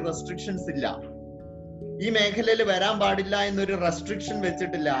എൻട്രി റെസ്ട്രിക്ഷൻസ് ഇല്ല. ഈ മേഖലയിൽ വരാൻ പാടില്ല എന്നൊരു റെസ്ട്രിക്ഷൻ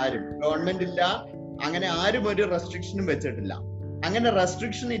വെച്ചിട്ടില്ല ആരും, ഗവൺമെന്റ് ഇല്ല, അങ്ങനെ ആരും ഒരു റെസ്ട്രിക്ഷനും വെച്ചിട്ടില്ല. അങ്ങനെ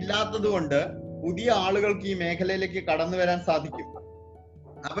റെസ്ട്രിക്ഷൻ ഇല്ലാത്തത് കൊണ്ട് പുതിയ ആളുകൾക്ക് ഈ മേഖലയിലേക്ക് കടന്നു വരാൻ സാധിക്കും.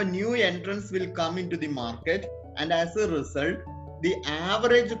 അപ്പൊ new entrance will come in to the market and as a result the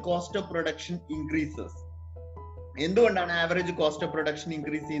average cost of production increases. എന്തുകൊണ്ടാണ് average cost of production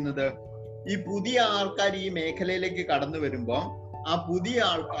increase ചെയ്യുന്നത്? ഈ പുതിയ ആൾക്കാർ ഈ മേഖലയിലേക്ക് കടന്നു വരുമ്പോൾ ആ പുതിയ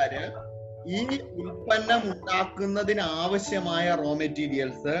ആൾക്കാര് ഈ ഉൽപ്പന്നം ഉണ്ടാക്കുന്നതിന് ആവശ്യമായ റോ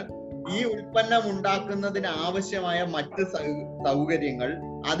മെറ്റീരിയൽസ്, ഈ ഉൽപ്പന്നം ഉണ്ടാക്കുന്നതിന് ആവശ്യമായ മറ്റ് സൗകര്യങ്ങൾ,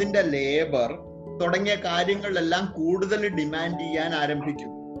 അതിന്റെ ലേബർ തുടങ്ങിയ കാര്യങ്ങളെല്ലാം കൂടുതൽ ഡിമാൻഡ് ചെയ്യാൻ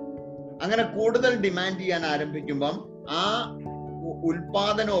ആരംഭിക്കും. അങ്ങനെ കൂടുതൽ ഡിമാൻഡ് ചെയ്യാൻ ആരംഭിക്കുമ്പം ആ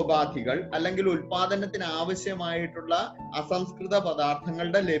ഉൽപാദനോപാധികൾ അല്ലെങ്കിൽ ഉൽപാദനത്തിന് ആവശ്യമായിട്ടുള്ള അസംസ്കൃത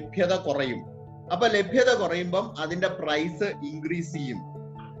പദാർത്ഥങ്ങളുടെ ലഭ്യത കുറയും. അപ്പൊ ലഭ്യത കുറയുമ്പം അതിന്റെ പ്രൈസ് ഇൻക്രീസ് ചെയ്യും.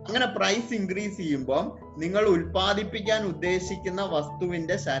 അങ്ങനെ പ്രൈസ് ഇൻക്രീസ് ചെയ്യുമ്പോൾ നിങ്ങൾ ഉൽപ്പാദിപ്പിക്കാൻ ഉദ്ദേശിക്കുന്ന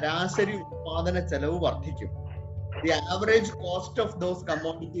വസ്തുവിന്റെ ശരാശരി ഉൽപാദന ചെലവ് വർദ്ധിക്കും. The average cost of those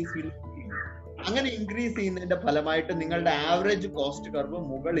commodities will increase. അങ്ങനെ ഇൻക്രീസ് ചെയ്യുന്നതിന്റെ ഫലമായിട്ട് നിങ്ങളുടെ ആവറേജ് കോസ്റ്റ് കർവ്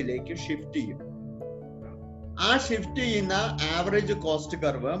മുകളിലേക്ക് ഷിഫ്റ്റ് ചെയ്യും. ആ ഷിഫ്റ്റ് ചെയ്യുന്ന ആവറേജ് കോസ്റ്റ്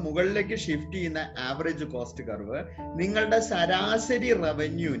കർവ്, മുകളിലേക്ക് ഷിഫ്റ്റ് ചെയ്യുന്ന ആവറേജ് കോസ്റ്റ് കർവ് നിങ്ങളുടെ ശരാശരി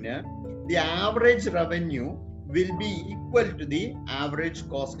റവന്യൂന്, the average revenue will be equal to the average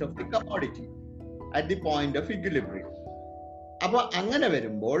cost of the commodity at the point of equilibrium. അപ്പൊ അങ്ങനെ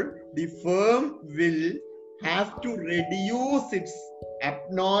വരുമ്പോൾ the firm will have to reduce its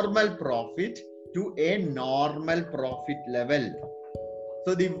abnormal profit to a normal profit level.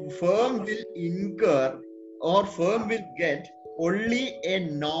 So the firm will incur or firm will get only a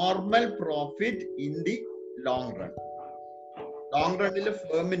normal profit in the long run. Long റണ്ണിൽ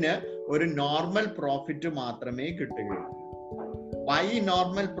ഫേമിന് ഒരു normal profit മാത്രമേ കിട്ടുകയുള്ളൂ. Y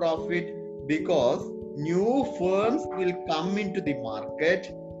normal profit? Because new firms will come in to the market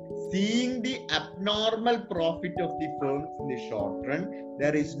seeing the abnormal profit of the firms in the short run.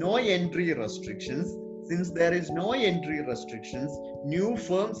 There is no entry restrictions. Since there is no entry restrictions, new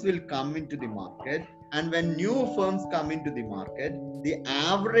firms will come into the market, and when new firms come into the market, the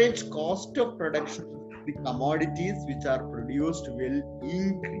average cost of production, the commodities which are produced, will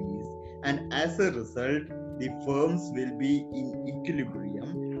increase, and as a result the firms will be in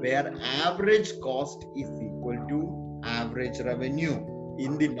equilibrium where average cost is equal to average revenue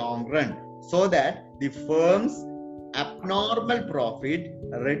in the long run, so that the firm's abnormal profit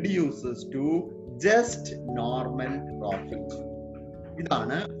reduces to just normal profit.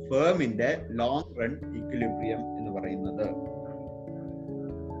 ഇതാണ് ഫേമിന്റെ long run equilibrium എന്ന് പറയുന്നത്.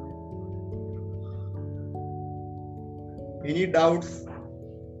 Any doubts?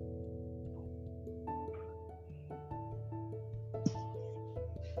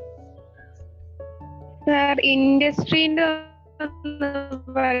 Sir, ഇൻഡസ്ട്രീന്റെ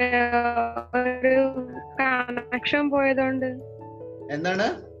ഒരു connection പോയതുകൊണ്ട്. എന്താണ്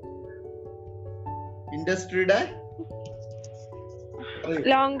ഇൻഡസ്ട്രിയുടെ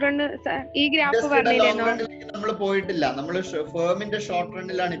long run? ഈ graph പറഞ്ഞില്ലേനോ? നമ്മൾ പോയിട്ടില്ല. നമ്മൾ ഫേമിന്റെ ഷോർട്ട്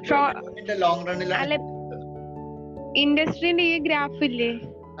റണ്ണിലാണ്, ഫേമിന്റെ ലോങ് റണ്ണിലാണ്. ഇൻഡസ്ട്രീന്റെ ഈ ഗ്രാഫ് ഇല്ലേ?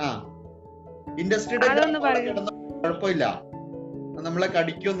 ആ, ഇൻഡസ്ട്രിയുടെ കുഴപ്പമില്ല, നമ്മളെ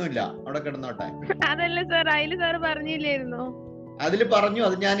കടിക്കൊന്നുമില്ല, അവിടെ കിടന്നോട്ടെ. അതല്ല സാർ, അതില് സാർ പറഞ്ഞില്ലായിരുന്നോ? അതില് പറഞ്ഞു,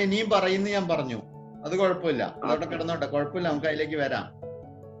 അത് ഞാൻ ഇനിയും ഞാൻ പറഞ്ഞു. അത് കുഴപ്പമില്ല, അതവിടെ കിടന്നോട്ടെ, കുഴപ്പമില്ല, നമുക്ക് അതിലേക്ക് വരാം.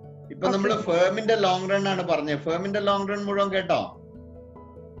 ഇപ്പൊ നമ്മള് ഫേമിന്റെ ലോങ് റൺ ആണ് പറഞ്ഞത്. ഫേമിന്റെ ലോങ് റൺ മുഴുവൻ കേട്ടോ?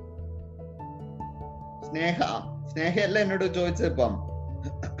 സ്നേഹയല്ല എന്നോട് ചോദിച്ചത് ഇപ്പം?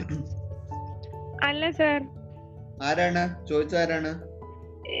 അല്ല സാർ. ആരാണ് ചോദിച്ചാരാണ്?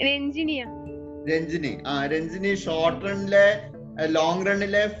 രഞ്ജിനി. ആ, രഞ്ജിനി ഷോർട്ട് റണ്ണിലെ ലോങ്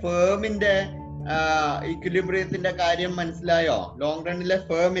റണ്ണിലെ ഫേമിന്റെ ഇക്വിലിബ്രിയത്തിന്റെ കാര്യം മനസ്സിലായോ? ലോങ് റണ്ണിലെ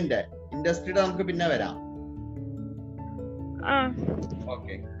ഫേമിന്റെ, ഇൻഡസ്ട്രിയുടെ നമുക്ക് പിന്നെ വരാം.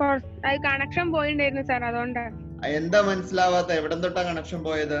 കണക്ഷൻ പോയിണ്ടായിരുന്നു സാർ, അതുകൊണ്ടാണ്. എന്താ മനസ്സിലാവാത്ത? എവിടെ തൊട്ടാ കണക്ഷൻ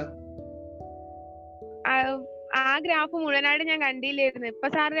പോയത്? ആ ഗ്രാഫ് മുഴുവനായിട്ട് ഞാൻ കണ്ടില്ലായിരുന്നു. ഇപ്പൊ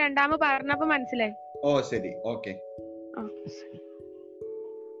സാർ രണ്ടാമത് പറഞ്ഞപ്പോ മനസ്സിലായി. ഓ ശരി, ഓക്കെ.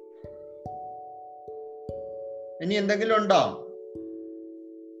 ഇനി എന്തെങ്കിലും ഉണ്ടോ?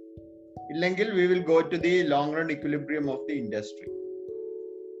 ഇല്ലെങ്കിൽ we will go to the long run equilibrium of the industry.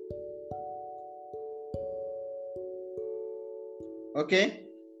 Okay,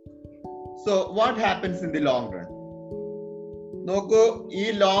 so what happens in the long run? നോക്കൂ, ഈ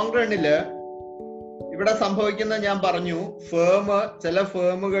ലോങ് റണ്ണില് ഇവിടെ സംഭവിക്കുന്നത് ഞാൻ പറഞ്ഞു, ചില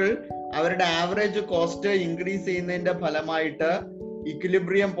ഫേമുകൾ അവരുടെ ആവറേജ് കോസ്റ്റ് ഇൻക്രീസ് ചെയ്യുന്നതിന്റെ ഫലമായിട്ട്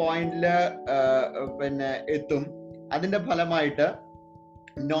ഇക്വിലിബ്രിയം പോയിന്റില് എത്തും. അതിന്റെ ഫലമായിട്ട്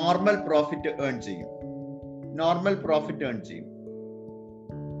നോർമൽ പ്രോഫിറ്റ് ഏൺ ചെയ്യും.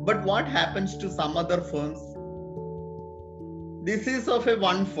 But what happens to some other firms? This is of a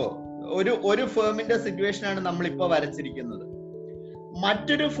one firm. ഒരു ഫേമിന്റെ സിറ്റുവേഷൻ ആണ് നമ്മൾ ഇപ്പൊ വരച്ചിരിക്കുന്നത്.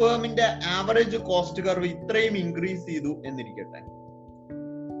 മറ്റൊരു ഫേമിന്റെ ആവറേജ് കോസ്റ്റ് കർവ് ഇത്രയും ഇൻക്രീസ് ചെയ്തു എന്നിരിക്കട്ടെ.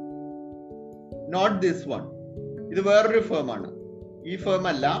 നോട്ട് ദിസ് വൺ, ഇത് വേറൊരു ഫേം ആണ്. ഈ ഫേം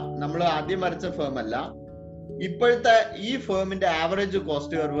അല്ല, നമ്മൾ ആദ്യം വരച്ച ഫേം അല്ല. ഇപ്പോഴത്തെ ഈ ഫേമിന്റെ ആവറേജ്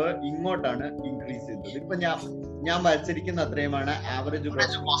കോസ്റ്റ് കർവ് ഇങ്ങോട്ടാണ് ഇൻക്രീസ് ചെയ്തത്. ഇപ്പൊ ഞാൻ വരച്ചിരിക്കുന്ന അത്രയുമാണ് ആവറേജ്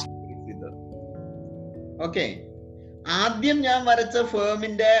കോസ്റ്റ് ഇൻക്രീസ് ചെയ്തത്. ഓക്കെ, ആദ്യം ഞാൻ വരച്ച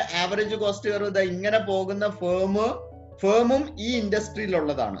ഫേമിന്റെ ആവറേജ് കോസ്റ്റ് കർവ് ഇങ്ങനെ പോകുന്ന ഫേമും ഈ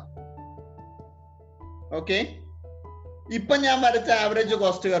ഇൻഡസ്ട്രിയിലുള്ളതാണ്. ഓക്കെ, ഇപ്പൊ ഞാൻ വരച്ച ആവറേജ്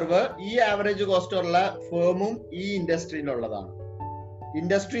കോസ്റ്റ് കർവ്, ഈ ആവറേജ് കോസ്റ്റ് ഉള്ള ഫേമും ഈ ഇൻഡസ്ട്രിയിലുള്ളതാണ്.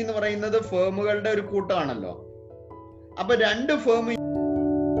 ഇൻഡസ്ട്രി എന്ന് പറയുന്നത് ഫേമുകളുടെ ഒരു കൂട്ടമാണല്ലോ. അപ്പൊ രണ്ട് firm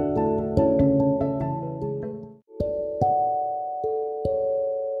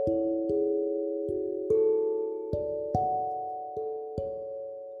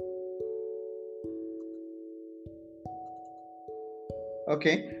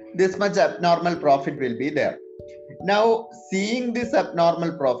okay, this much abnormal profit will be there. Now seeing this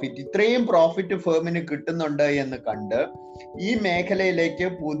abnormal profit, ഇത്രയും പ്രോഫിറ്റ് ഫേമിന് കിട്ടുന്നുണ്ട് എന്ന് കണ്ട് ഈ മേഖലയിലേക്ക്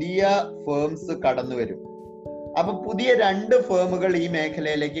പുതിയ ഫേംസ് കടന്നു വരും. അപ്പൊ പുതിയ രണ്ട് ഫേമുകൾ ഈ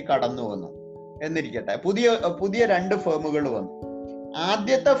മേഖലയിലേക്ക് കടന്നു വന്നു എന്നിരിക്കട്ടെ. പുതിയ രണ്ട് ഫേമുകൾ വന്നു.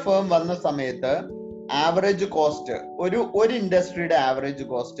 ആദ്യത്തെ ഫേം വന്ന സമയത്ത് ആവറേജ് കോസ്റ്റ്, ഒരു ഇൻഡസ്ട്രിയുടെ ആവറേജ്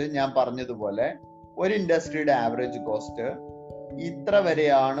കോസ്റ്റ് ഞാൻ പറഞ്ഞതുപോലെ ഒരു ഇൻഡസ്ട്രിയുടെ ആവറേജ് കോസ്റ്റ് ഇത്ര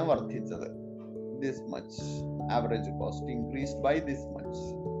വരെയാണ് വർദ്ധിച്ചത്. this much average cost increased by this much.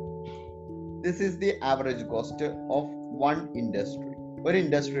 This is the average cost of one industry. ഒരു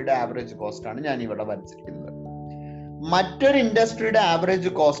ഇൻഡസ്ട്രിയുടെ ആവറേജ് കോസ്റ്റ് ആണ് ഞാൻ ഇവിടെ വരച്ചിരിക്കുന്നത്. മറ്റൊരു ഇൻഡസ്ട്രിയുടെ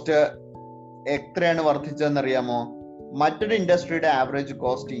ആവറേജ് കോസ്റ്റ് എത്രയാണ് വർദ്ധിച്ചതെന്ന് അറിയാമോ? മറ്റൊരു ഇൻഡസ്ട്രിയുടെ average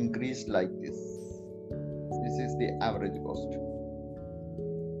cost increase like this. This is the average cost.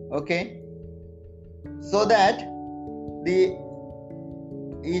 Okay, so that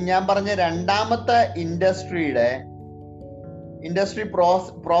ഈ ഞാൻ പറഞ്ഞ രണ്ടാമത്തെ ഇൻഡസ്ട്രി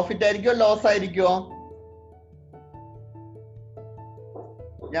പ്രോഫിറ്റ് ആയിരിക്കോ ലോസ് ആയിരിക്കോ?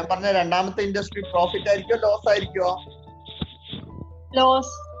 ഞാൻ പറഞ്ഞ രണ്ടാമത്തെ ഇൻഡസ്ട്രി പ്രോഫിറ്റ് ആയിരിക്കോ ലോസ് ആയിരിക്കോ?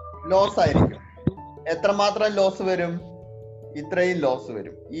 ലോസ് ആയിരിക്കും. എത്രമാത്രം ലോസ് വരും? ഇത്രയും ലോസ്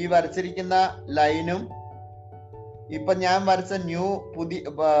വരും. ഈ വരച്ചിരിക്കുന്ന ലൈനും ഇപ്പൊ ഞാൻ വരച്ച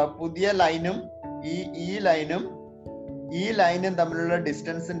പുതിയ ലൈനും ഈ ലൈനും തമ്മിലുള്ള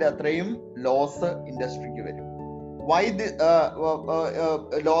ഡിസ്റ്റൻസിന്റെ അത്രയും ലോസ് ഇൻഡസ്ട്രിക്ക് വരും.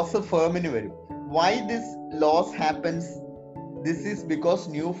 ലോസ് ഫേമിന് വരും. Why this loss happens? This is because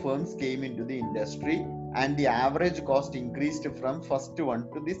new firms came into the industry and the average cost increased from first one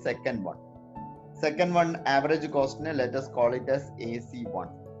to the second one. Second one average cost, let us call it as AC1.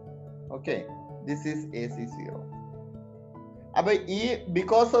 Okay, this is AC0.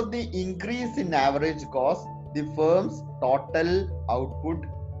 Because of the increase in average cost, the firm's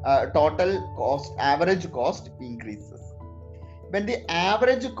total cost, average cost increases. When the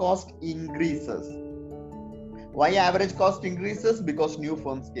average cost increases, why average cost increases? Because new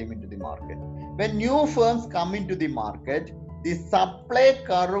firms came into the market. When new firms come into the market, the supply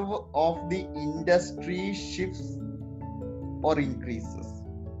curve of the industry shifts or increases.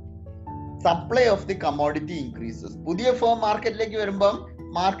 Supply of the commodity increases. പുതിയ firm മാർക്കറ്റിലേക്ക് വരുമ്പം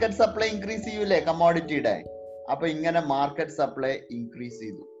market supply increase ചെയ്യൂലേ കമ്മോഡിറ്റിയുടെ? അപ്പൊ ഇങ്ങനെ market supply increase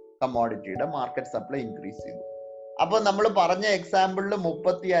ചെയ്തു, കമ്മോഡിറ്റിയുടെ market supply increase ചെയ്തു. അപ്പൊ നമ്മൾ പറഞ്ഞ എക്സാമ്പിളിൽ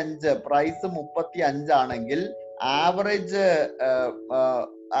 35 പ്രൈസ് 35 ആണെങ്കിൽ ആവറേജ്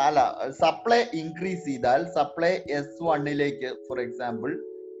സപ്ലൈ ഇൻക്രീസ് ചെയ്താൽ supply S1ലേക്ക്, for example,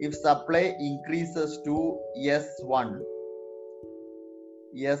 if supply increases to S1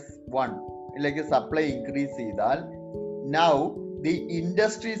 lake supply increase ചെയ്താൽ now the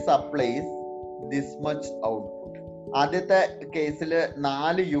industry supplies this much output. ആദ്യത്തെ കേസിൽ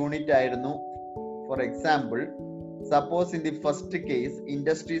 4 യൂണിറ്റ് ആയിരുന്നു. For example, suppose in the first case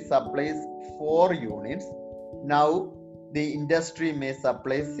industry supplies 4 units. Now the industry may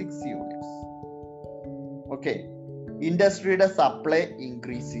supply 6 units. Okay, ഇൻഡസ്ട്രിയുടെ supply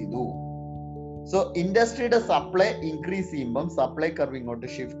increase ചെയ്തു. So ഇൻഡസ്ട്രിയുടെ supply increase ചെയ്യുമ്പം supply curve ഇങ്ങോട്ട്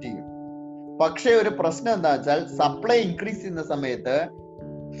shift ചെയ്യും. പക്ഷേ ഒരു പ്രശ്നം എന്താ വെച്ചാൽ സപ്ലൈ ഇൻക്രീസ് ചെയ്യുന്ന സമയത്ത്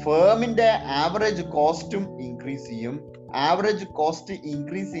ഫേമിന്റെ ആവറേജ് കോസ്റ്റും ഇൻക്രീസ് ചെയ്യും. ആവറേജ് കോസ്റ്റ്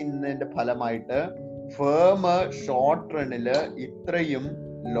ഇൻക്രീസ് ചെയ്യുന്നതിന്റെ ഫലമായിട്ട് ഫേം ഷോർട്ട് റണ്ണില് ഇത്രയും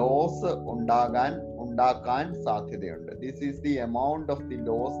ലോസ് ഉണ്ടാക്കാൻ സാധ്യതയുണ്ട്. This is the amount of the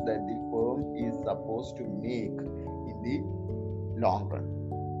loss that the firm is suppose to make in the long run.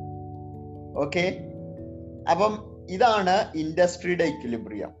 Okay, അപ്പം ഇതാണ് ഇൻഡസ്ട്രിയുടെ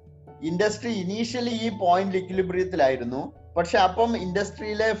ഇക്വിലിബ്രിയം. ഇൻഡസ്ട്രി ഇനീഷ്യലി ഈ പോയിന്റ് ഇക്വിലിബ്രിയത്തിലായിരുന്നു. പക്ഷെ അപ്പം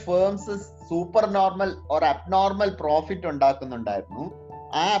ഇൻഡസ്ട്രിയിലെ firms super normal or abnormal profit ഉണ്ടാക്കുന്നുണ്ടായിരുന്നു.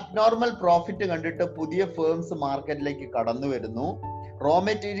 ആ അബ്നോർമൽ പ്രോഫിറ്റ് കണ്ടിട്ട് പുതിയ ഫേംസ് മാർക്കറ്റിലേക്ക് കടന്നു വരുന്നു. റോ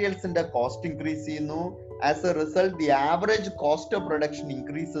മെറ്റീരിയൽസിന്റെ കോസ്റ്റ് ഇൻക്രീസ് ചെയ്യുന്നു. As a result the average cost of production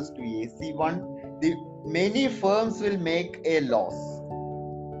increases to AC1. The many firms will make A loss.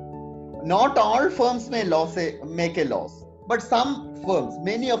 Not all firms may make a loss, but some firms,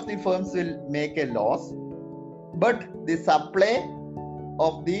 many of the firms will make a loss, but the supply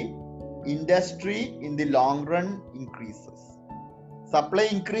of the industry in the long run increases. Supply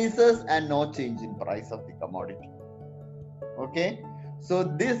increases and no change in price of the commodity. Okay, so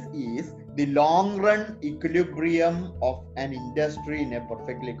this is the long run equilibrium of an industry in a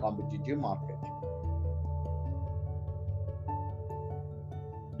perfectly competitive market.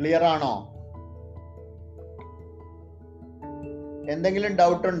 Clear ആണോ? എന്തെങ്കിലും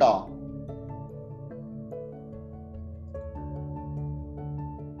doubt ഉണ്ടോ?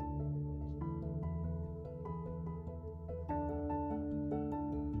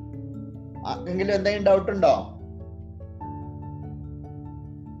 ആർക്കെങ്കിലും എന്തെങ്കിലും doubt ഉണ്ടോ?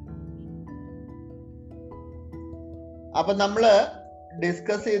 അപ്പൊ നമ്മള്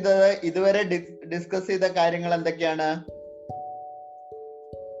ഇതുവരെ discuss ചെയ്ത കാര്യങ്ങൾ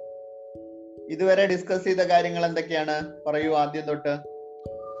എന്തൊക്കെയാണ്? പറയൂ ആദ്യം തൊട്ട്.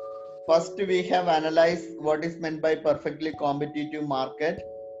 First we have analyse what is മെന്റ് by perfectly competitive market.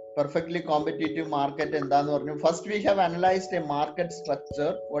 Perfectly competitive market എന്താന്ന് പറഞ്ഞു. First we have analysed A market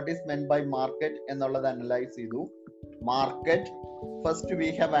structure. What is മെന്റ് by market എന്നുള്ളത് അനലൈസ് ചെയ്തു. Market first we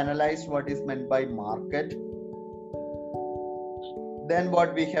have analysed what is മെന്റ് by market. then what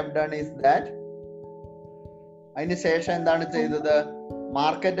we have done is that അതിന് ശേഷം എന്താണ് ചെയ്തത്?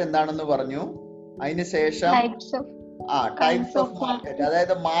 Market എന്താണെന്ന് പറഞ്ഞു. അതിനുശേഷം ടൈപ്സ് ഓഫ് മാർക്കറ്റ്,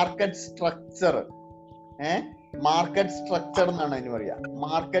 അതായത് മാർക്കറ്റ് സ്ട്രക്ചർ. മാർക്കറ്റ് സ്ട്രക്ചർ എന്നാണ് അതിന് പറയാ.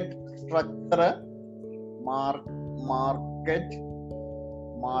 മാർക്കറ്റ് സ്ട്രക്ചർ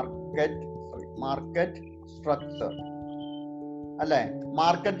അല്ലെ?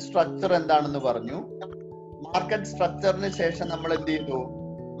 മാർക്കറ്റ് സ്ട്രക്ചർ എന്താണെന്ന് പറഞ്ഞു. മാർക്കറ്റ് സ്ട്രക്ചറിന് ശേഷം നമ്മൾ എന്ത് ചെയ്തു?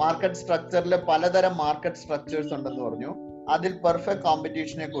 മാർക്കറ്റ് സ്ട്രക്ചറിൽ പലതരം മാർക്കറ്റ് സ്ട്രക്ചേഴ്സ് ഉണ്ടെന്ന് പറഞ്ഞു. അതിൽ പെർഫെക്റ്റ്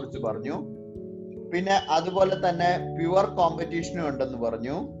കോമ്പറ്റീഷനെ കുറിച്ച് പറഞ്ഞു. പിന്നെ അതുപോലെ തന്നെ പ്യുവർ കോമ്പറ്റീഷനും ഉണ്ടെന്ന്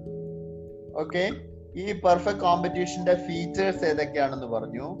പറഞ്ഞു. ഓക്കെ, ഈ പെർഫെക്റ്റ് കോമ്പറ്റീഷന്റെ ഫീച്ചേഴ്സ് ഏതൊക്കെയാണെന്ന്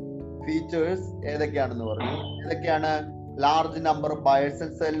പറഞ്ഞു. ഏതൊക്കെയാണ്? Large number of buyers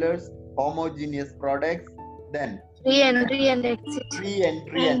and sellers, homogeneous products, then Re-entry and exit.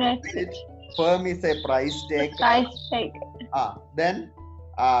 Firm is a price taker. Then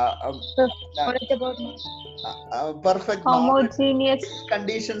perfect homogeneous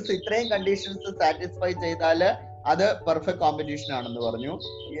conditions. ഇത്രയും കണ്ടീഷൻസ് സാറ്റിസ്ഫൈ ചെയ്താൽ അത് പെർഫെക്റ്റ് കോമ്പറ്റീഷൻ ആണെന്ന് പറഞ്ഞു.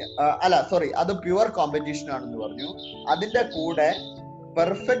 അത് പ്യുവർ കോമ്പറ്റീഷൻ ആണെന്ന് പറഞ്ഞു. അതിന്റെ കൂടെ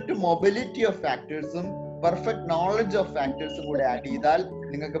perfect mobility of ഫാക്ടേഴ്സും perfect knowledge of ഫാക്ടേഴ്സും കൂടെ ആഡ് ചെയ്താൽ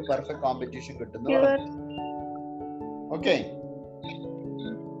നിങ്ങൾക്ക് പെർഫെക്റ്റ് കോമ്പറ്റീഷൻ കിട്ടുന്നു. Okay,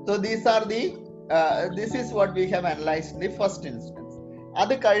 so this is what we have analyzed in the first instance.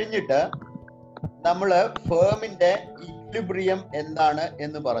 അത് കഴിഞ്ഞിട്ട് നമ്മള് ഫേമിന്റെ ഇക്വിലിബ്രിയം എന്താണ്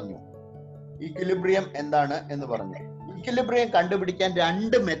എന്ന് പറഞ്ഞു. ഇക്വിലിബ്രിയം കണ്ടുപിടിക്കാൻ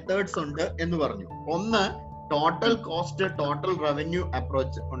 2 മെത്തേഡ്സ് ഉണ്ട് എന്ന് പറഞ്ഞു. ഒന്ന് total cost total revenue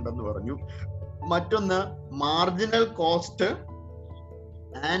approach ഉണ്ടെന്ന് പറഞ്ഞു. മറ്റൊന്ന് marginal cost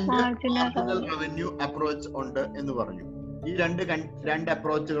and marginal revenue approach ഉണ്ട് എന്ന് പറഞ്ഞു. ഈ രണ്ട്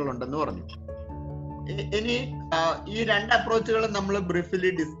അപ്രോച്ചുകൾ ഉണ്ടെന്ന് പറഞ്ഞു. ഇനി ഈ 2 അപ്രോച്ചുകളും നമ്മൾ ബ്രീഫ്ലി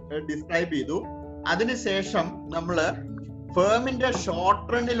ഡിസ്ക്രൈബ് ചെയ്തു. അതിനുശേഷം നമ്മള് ഫേമിന്റെ ഷോർട്ട്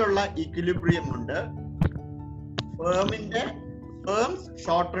റണ്ണിലുള്ള ഇക്വിലിബ്രിയം ഉണ്ട്. Firms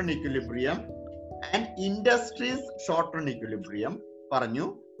short run equilibrium and industries short run equilibrium പറഞ്ഞു.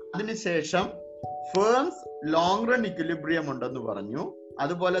 അതിനുശേഷം ഫേംസ് ലോങ് റൺ ഇക്വിലിബ്രിയം ഉണ്ടെന്ന് പറഞ്ഞു.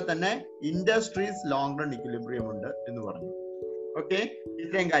 അതുപോലെ തന്നെ ഇൻഡസ്ട്രീസ് ലോങ് റൺ ഇക്വിലിബ്രിയം ഉണ്ട് എന്ന് പറഞ്ഞു. ഓക്കെ,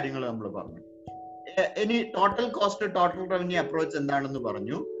 ഇത്രയും കാര്യങ്ങൾ നമ്മൾ പറഞ്ഞു. ഇനി total cost total revenue approach എന്താണെന്ന്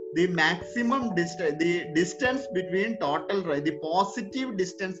പറഞ്ഞു. the maximum distance, the distance between the positive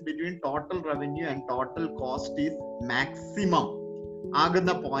distance between total revenue and total cost is maximum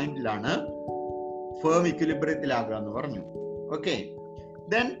ആകുന്ന പോയിന്റിലാണ് firm equilibrium എന്ന് പറഞ്ഞു. Okay,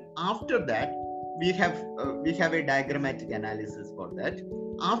 then after that we have a diagrammatic analysis for that.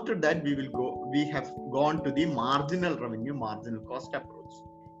 After that we have gone to the marginal revenue marginal cost approach.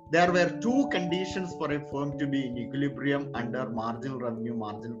 There were two conditions for a firm to be in equilibrium under marginal revenue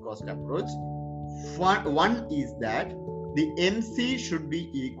marginal cost approach. One is that the MC should be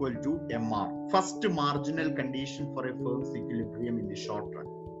equal to MR, first marginal condition for a firm's equilibrium in the short run.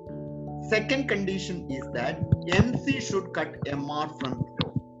 Second condition is that MC should cut MR from below.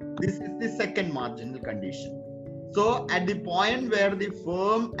 This is the second marginal condition. So at the point where the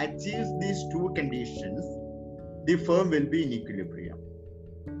firm achieves these two conditions, the firm will be in equilibrium.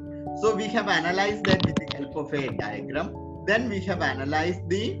 So we have analyzed that with the help of a diagram. Then we have analyzed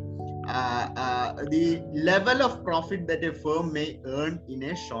the level of profit that a firm may earn in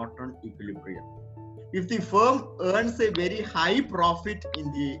a short-run equilibrium. If the firm earns a very high profit in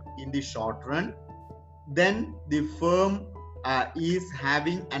the short run, then the firm is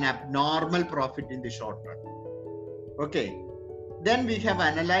having an abnormal profit in the short run. Okay. Then we have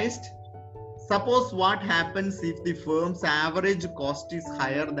analyzed. Suppose what happens if the firm's average cost is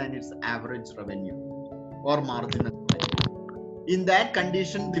higher than its average revenue or marginal revenue. In that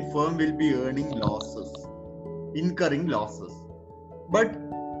condition, the firm will be incurring losses. But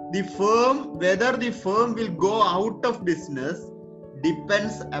whether the firm will go out of business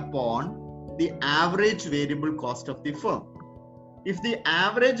depends upon the average variable cost of the firm. If the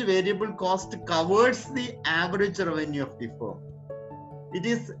average variable cost covers the average revenue of the firm, it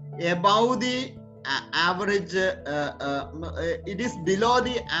is above the average, it is below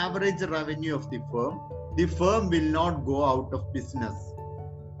the average revenue of the firm will not go out of business.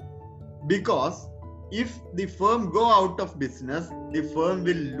 Because if the firm go out of business, the firm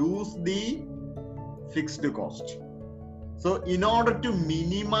will lose the fixed cost. So in order to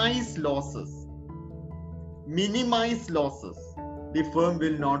minimize losses, the firm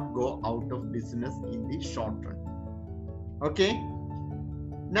will not go out of business in the short run. Okay.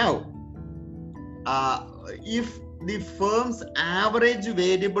 Now, if the firm's average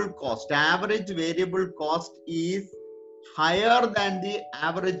variable cost is higher than the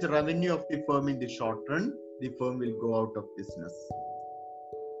average revenue of the firm in the short run, the firm will go out of business.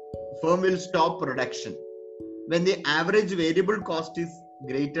 The firm will stop production when the average variable cost is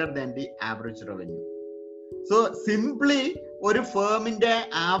greater than the average revenue. So simply ഒരു ഫേമിന്റെ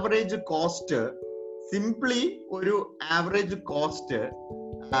average cost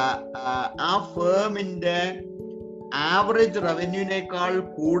ആ ഫേമിന്റെ average റവന്യൂവിനേക്കാൾ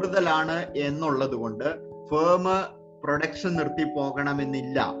കൂടുതലാണ് എന്നുള്ളത് കൊണ്ട് firm production നിർത്തി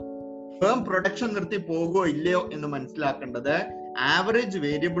പോകണമെന്നില്ല. Firm production നിർത്തി പോകുകയോ ഇല്ലയോ എന്ന് മനസ്സിലാക്കേണ്ടത് ആവറേജ്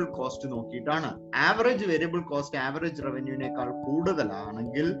വേരിയബിൾ കോസ്റ്റ് നോക്കിയിട്ടാണ്. ആവറേജ് വേരിയബിൾ കോസ്റ്റ് ആവറേജ് റവന്യൂവിനേക്കാൾ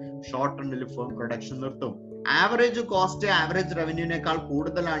കൂടുതലാണെങ്കിൽ ഷോർട്ട് റണ്ണിൽ ഫേം പ്രൊഡക്ഷൻ നിർത്തും. ആവറേജ് കോസ്റ്റ് ആവറേജ് റവന്യൂവിനേക്കാൾ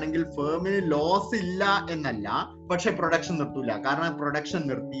കൂടുതലാണെങ്കിൽ ഫേമിന് ലോസ് ഇല്ല എന്നല്ല, പക്ഷെ പ്രൊഡക്ഷൻ നിർത്തൂല. കാരണം പ്രൊഡക്ഷൻ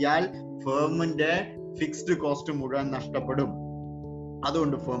നിർത്തിയാൽ ഫേമിന്റെ ഫിക്സ്ഡ് കോസ്റ്റ് മുഴുവൻ നഷ്ടപ്പെടും.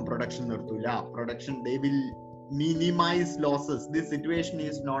 അതുകൊണ്ട് ഫേം പ്രൊഡക്ഷൻ നിർത്തൂല. Production they will minimize losses. This situation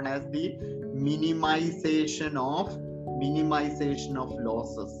is known as the minimization of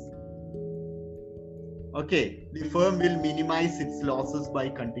losses. Okay, the firm will minimize its losses by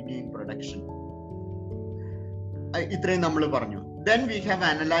continuing production. ഇത്രയും നമ്മൾ പറഞ്ഞു. Then we have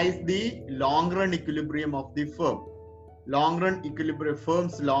analyzed the long run equilibrium of the firm.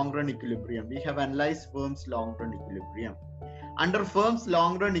 Firm's long run equilibrium. We have analyzed firm's long run equilibrium. Under firm's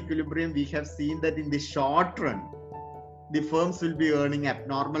long run equilibrium, we have seen that in the short run, the firms will be earning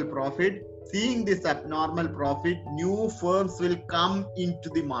abnormal profit. Seeing this abnormal profit, new firms will come into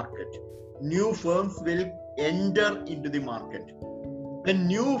the market. New firms will enter into the market. When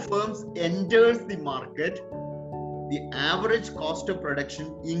new firms enters the market, the average cost of production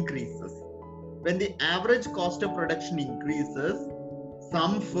increases. When the average cost of production increases,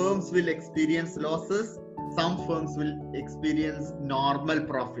 some firms will experience losses, some firms will experience normal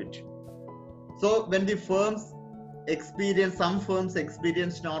profit. So when the some firms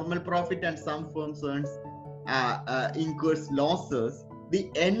experience normal profit and some firms incurs losses, the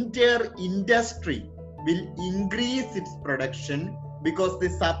entire industry will increase its production because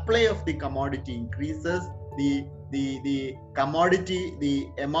the supply of the commodity increases. The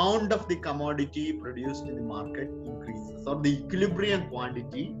amount of the commodity produced in the market increases, or the equilibrium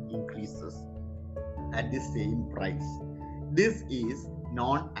quantity increases at the same price. This is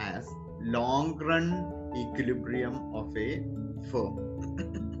known as long run equilibrium of a firm.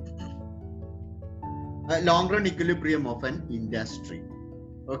 long run equilibrium of an industry.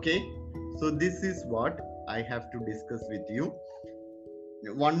 Okay, so this is what I have to discuss with you.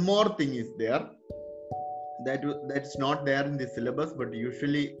 One more thing is there that's not there in the syllabus, but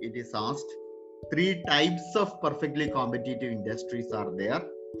usually it is asked. 3 types of perfectly competitive industries are there.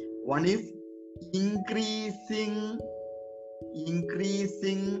 One is increasing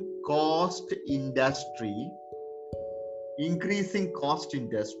cost industry. Increasing cost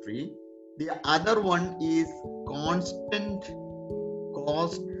industry. The other one is constant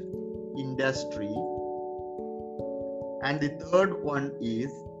cost industry, and the third one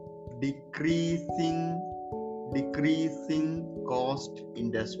is decreasing cost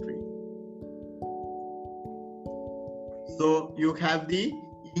industry. So you have the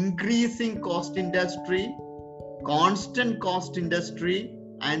increasing cost industry, constant cost industry,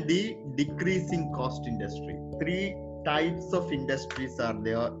 and the decreasing cost industry. 3 types of industries are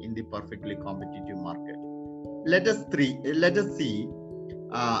there in the perfectly competitive market. Let us see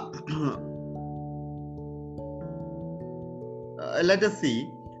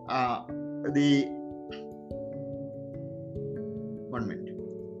the 1 minute.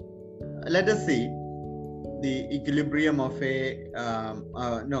 Let us see the equilibrium of the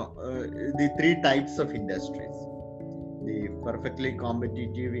 3 types of industries. The perfectly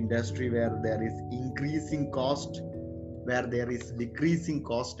competitive industry where there is increasing cost, where there is decreasing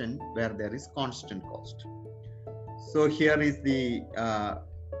cost, and where there is constant cost. So here is the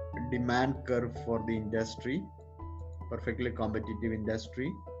demand curve for the industry, perfectly competitive industry.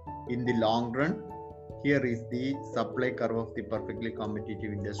 In the long run, here is the supply curve of the perfectly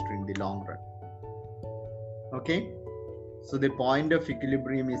competitive industry in the long run. Okay, so the point of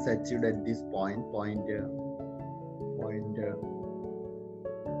equilibrium is achieved at this point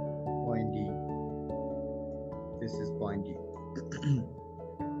E. This is point E.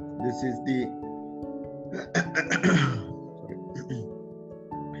 This is the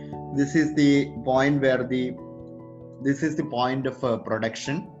this is the point where this is the point of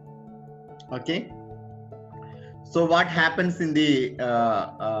production. Okay, so what happens in the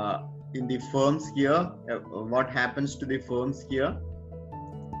firms here? What happens to the firms here?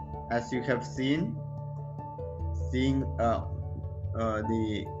 As you have seen,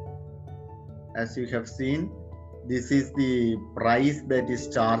 this is the price that is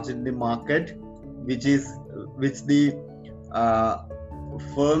charged in the market, which the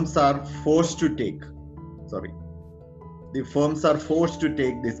firms are forced to take. The firms are forced to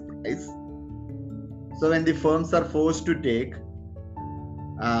take this price. So when the firms are forced to take,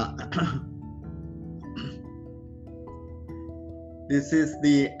 this is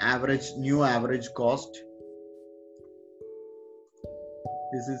the new average cost.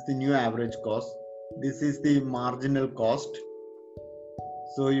 This is the new average cost. This is the marginal cost.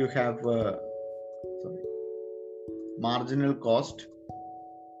 So you have marginal cost.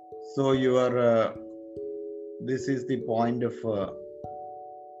 So this is the point of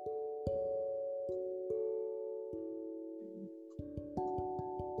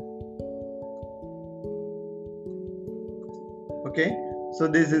okay, so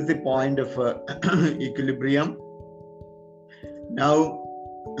this is the point of equilibrium. Now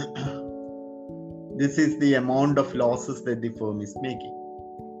this is the amount of losses that the firm is making.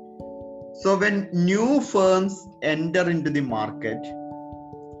 So when new firms enter into the market,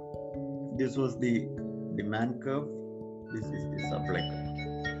 this was the demand curve, this is the supply curve.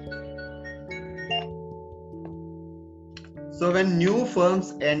 So when new firms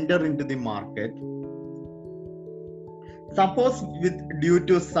enter into the market, suppose due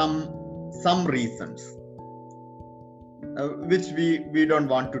to some reasons which we don't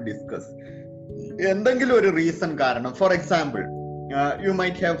want to discuss, എന്തെങ്കിലും ഒരു reason കാരണം, for example you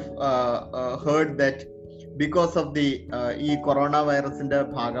might have heard that because of the ഈ corona വൈറസിന്റെ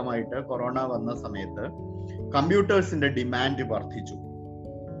ഭാഗമായിട്ട് corona വന്ന സമയത്ത് കമ്പ്യൂട്ടേഴ്സിന്റെ demand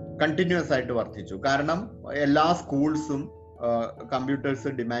continuous ആയിട്ട് വർദ്ധിച്ചു. കാരണം എല്ലാ സ്കൂൾസും കമ്പ്യൂട്ടേഴ്സ്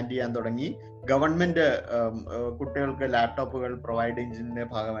ഡിമാൻഡ് ചെയ്യാൻ തുടങ്ങി. ഗവൺമെന്റ് കുട്ടികൾക്ക് ലാപ്ടോപ്പുകൾ പ്രൊവൈഡ് ചെയ്യുന്നതിന്റെ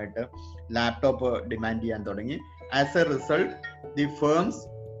ഭാഗമായിട്ട് ലാപ്ടോപ്പ് ഡിമാൻഡ് ചെയ്യാൻ തുടങ്ങി. As a result the firms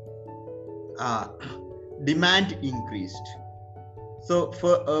demand increased. So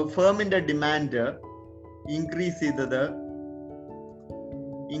ഫേമിന്റെ ഡിമാൻഡ് ഇൻക്രീസ് ചെയ്തത്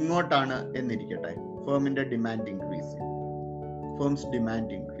ഇങ്ങോട്ടാണ് എന്നിരിക്കട്ടെ. ഫേമിന്റെ ഡിമാൻഡ് ഇൻക്രീസ് ചെയ്തു. Firms demand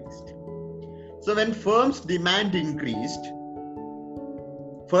increased. So when firms demand increased,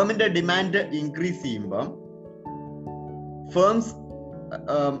 firmന്റെ demand increase ചെയ്യുമ്പോൾ firms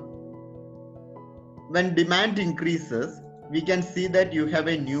when demand increases, we can see that you have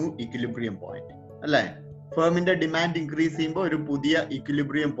a new equilibrium point. അല്ലേ? ഫേമിന്റെ demand increase ചെയ്യുമ്പോൾ ഒരു പുതിയ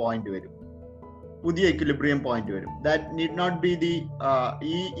ഇക്വിലിബ്രിയം പോയിന്റ് വരും. പുതിയ equilibrium പോയിന്റ് വരും. That need not be the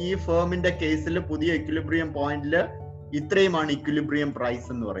ഈ ഫേമിന്റെ കേസിൽ പുതിയ equilibrium പോയിന്റിൽ ഇത്രയുമാണ് equilibrium പ്രൈസ്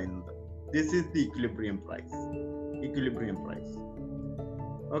എന്ന് പറയുന്നത്. This is the equilibrium price.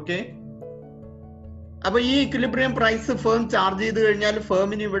 Okay, അപ്പൊ ഈ ഇക്വിലിബ്രിയം പ്രൈസ് ഫേം ചാർജ് ചെയ്ത് കഴിഞ്ഞാൽ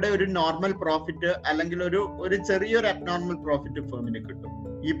ഫേമിന് ഇവിടെ ഒരു നോർമൽ പ്രോഫിറ്റ് അല്ലെങ്കിൽ ഒരു ചെറിയൊരു അബ്നോർമൽ പ്രോഫിറ്റ് ഫേമിന് കിട്ടും.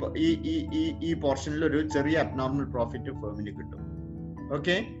 ഈ പോർഷനിൽ ഒരു ചെറിയ അബ്നോർമൽ പ്രോഫിറ്റ് ഫേമിന് കിട്ടും.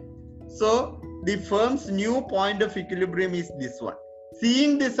 Okay, so the firms new point of equilibrium is this one.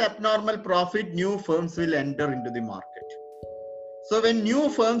 Seeing this abnormal profit, new firms will enter into the market. So when new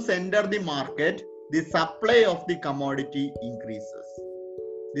firms enter the market, the supply of the commodity increases.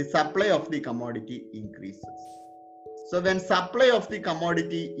 The supply of the commodity increases. So when supply of the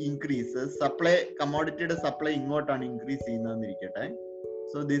commodity increases, commodity supply ingottan increase cheyyunnirikette.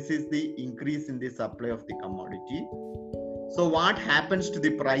 So this is the increase in the supply of the commodity. So what happens to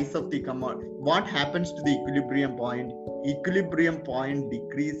the price of the commodity? What happens to the equilibrium point? Equilibrium point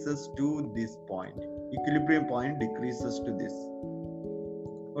decreases to this point. Equilibrium point decreases to this.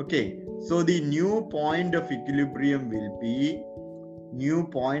 Okay, so the new point of equilibrium will be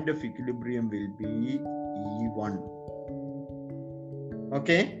E1.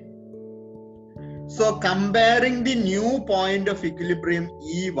 Okay, so comparing the new point of equilibrium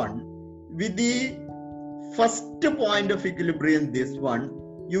E1 with the first point of equilibrium, this one,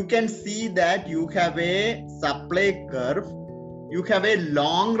 you can see that you have a supply curve. You have a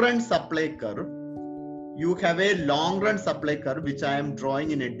long run supply curve. Which I am drawing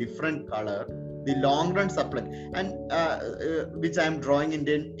in a different color. The long run supply, and which I am drawing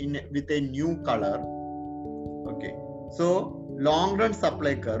with a new color. Okay, so long run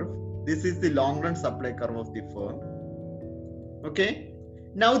supply curve. This is the long run supply curve of the firm. Okay,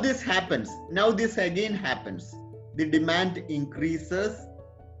 now this happens. Now this again happens. The demand increases.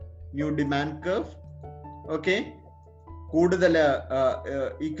 New demand curve. Okay, കൂടുതൽ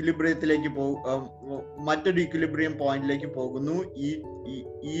ഇക്വിലിബ്രിയത്തിലേക്ക് മറ്റൊരു equilibrium പോയിന്റിലേക്ക് പോകുന്നു.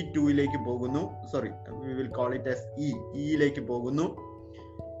 E2യിലേക്ക് പോകുന്നു. Sorry, we will call it as ഇയിലേക്ക് പോകുന്നു.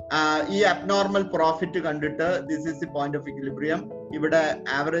 ഈ abnormal profit കണ്ടിട്ട് this is the point of equilibrium. ഇവിടെ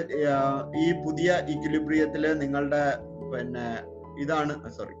average ഈ പുതിയ ഇക്വിലിബ്രിയത്തില് നിങ്ങളുടെ ഇതാണ്,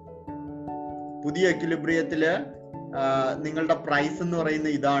 സോറി, പുതിയ ഇക്വിലിബ്രിയത്തില് നിങ്ങളുടെ പ്രൈസ് എന്ന്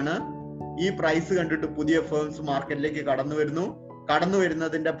പറയുന്ന ഇതാണ്. ഈ പ്രൈസ് കണ്ടിട്ട് പുതിയ ഫേംസ് മാർക്കറ്റിലേക്ക് കടന്നു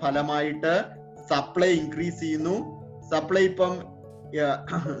വരുന്നതിന്റെ ഫലമായിട്ട് സപ്ലൈ ഇൻക്രീസ് ചെയ്യുന്നു. സപ്ലൈ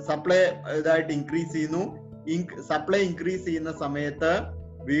ഇതായിട്ട് ഇൻക്രീസ് ചെയ്യുന്നു. സപ്ലൈ ഇൻക്രീസ് ചെയ്യുന്ന സമയത്ത്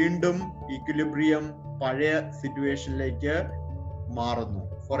വീണ്ടും ഇക്വിലിബ്രിയം പഴയ സിറ്റുവേഷനിലേക്ക് മാറുന്നു.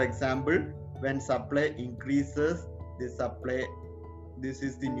 For example, when supply increases, this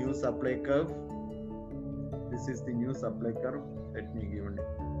is the new supply curve. Let me give it.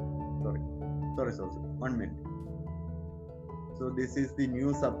 Sorry, 1 minute. So this is the new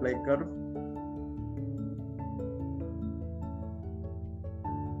supply curve.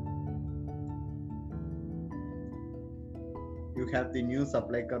 You have the new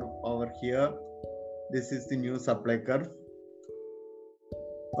supply curve over here. This is the new supply curve.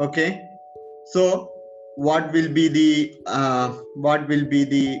 Okay, so what will be the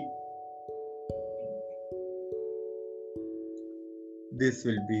this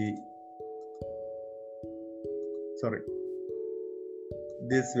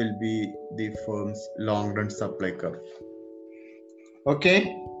will be the firm's long run supply curve. Okay,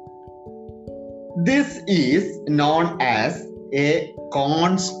 this is known as a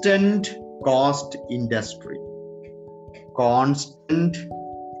constant cost industry.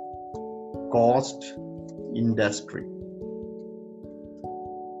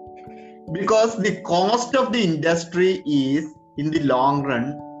 Because the cost of the industry is in the long run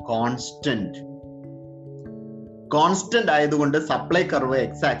constant ആയതുകൊണ്ട് supply curve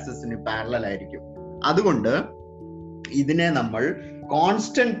X ആക്സിസിന് parallel ആയിരിക്കും. അതുകൊണ്ട് ഇതിനെ നമ്മൾ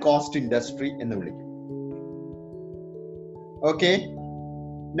constant cost industry എന്ന് വിളിക്കും. Okay,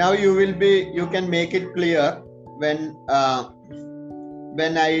 now you can make it clear when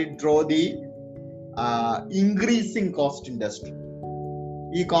I draw the increasing cost industry.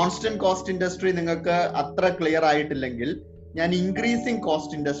 ഈ constant cost industry നിങ്ങൾക്ക് അത്ര ക്ലിയർ ആയിട്ടില്ലെങ്കിൽ ഞാൻ ഇൻക്രീസിംഗ്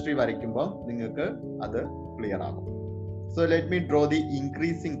കോസ്റ്റ് ഇൻഡസ്ട്രി വരയ്ക്കുമ്പോൾ നിങ്ങൾക്ക് അത് ക്ലിയർ ആകും. So let me draw the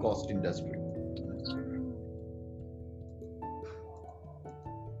increasing cost industry.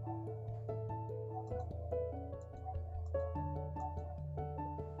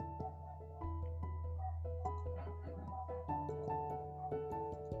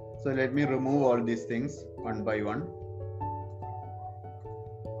 So let me remove all these things one by one.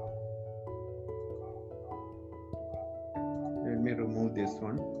 Let me remove this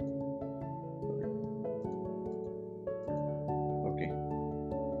one.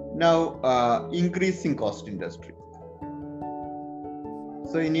 Now, increasing cost industry.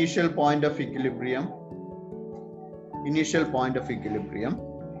 So initial point of equilibrium.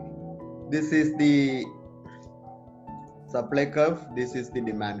 This is the supply curve. This is the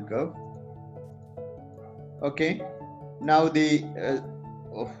demand curve. Okay. Now this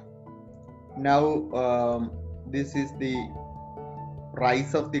is the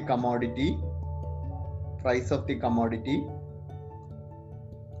price of the commodity.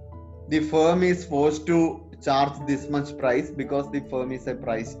 The firm is forced to charge this much price because the firm is a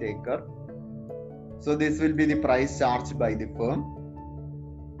price taker. So this will be the price charged by the firm.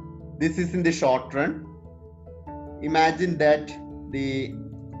 This is in the short run. Imagine that the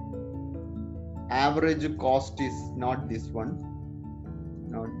average cost is not this one.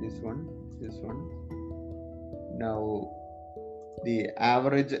 Now the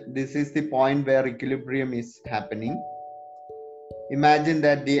average, this is the point where equilibrium is happening. Imagine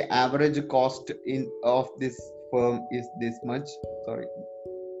that the average cost of this firm is this much.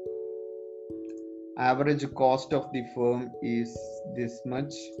 Average cost of the firm is this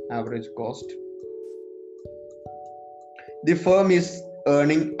much. Average cost. The firm is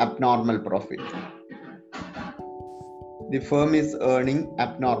earning abnormal profit. This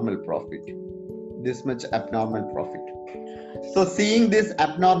much abnormal profit. So seeing this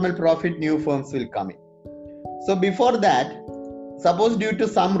abnormal profit, new firms will come in. So before that, suppose due to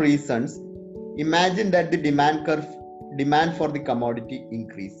some reasons, imagine that the demand for the commodity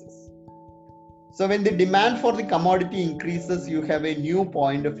increases. So when the demand for the commodity increases, you have a new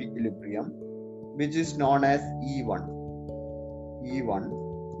point of equilibrium, which is known as E1,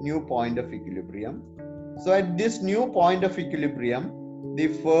 new point of equilibrium. So at this new point of equilibrium, the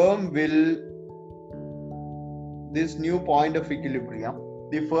firm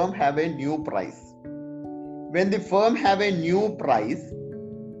have a new price. When the firm have a new price,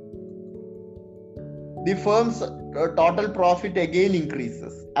 the firm's total profit again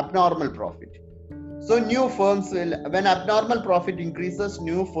increases, abnormal profit. So new firms will, when abnormal profit increases,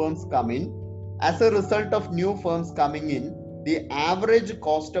 new firms come in. As a result of new firms coming in, the average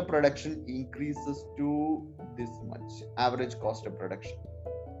cost of production increases to this much, average cost of production.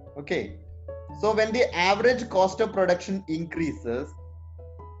 Okay. So when the average cost of production increases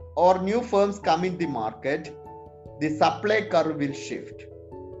or new firms come in the market, the supply curve will shift.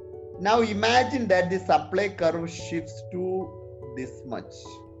 Now imagine that the supply curve shifts to this much.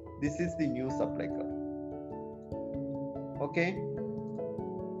 This is the new supply curve. Okay.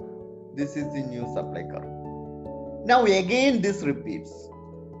 This is the new supply curve. Now again this repeats.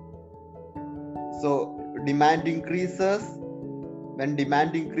 So demand increases. When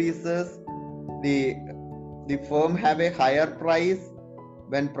demand increases, the firm have a higher price.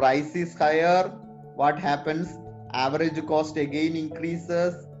 When price is higher, what happens? Average cost again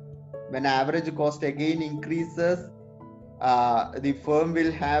increases. When average cost again increases, the firm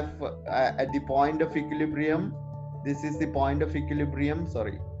will have at the point of equilibrium. This is the point of equilibrium.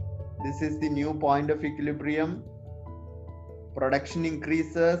 This is the new point of equilibrium. Production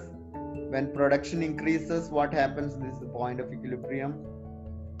increases. When production increases, what happens? This is the point of equilibrium.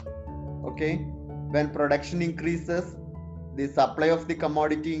 Okay. When production increases, the supply of the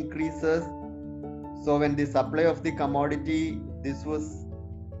commodity increases. So when the supply of the commodity,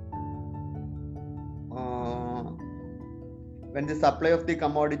 when the supply of the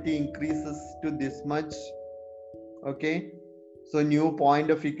commodity increases to this much, okay, so new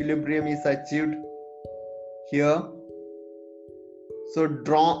point of equilibrium is achieved here. So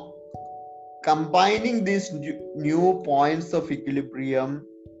combining these new points of equilibrium,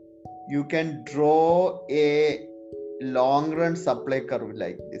 you can draw a long run supply curve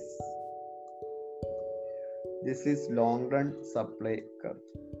like this. This is long run supply curve.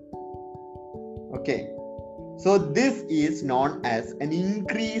 Okay. So this is known as an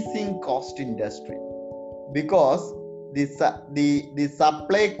increasing cost industry because the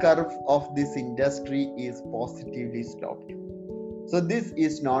supply curve of this industry is positively sloped. So this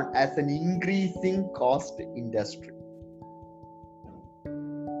is known as an increasing cost industry.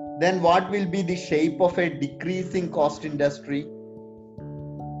 Then what will be the shape of a decreasing cost industry?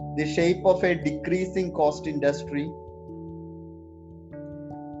 The shape of a decreasing cost industry.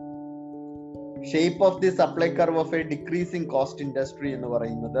 Shape of the supply curve of a decreasing cost industry എന്ന്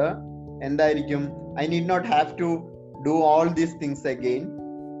പറയുന്നത് എന്തായിരിക്കും? I need not have to do all these things again.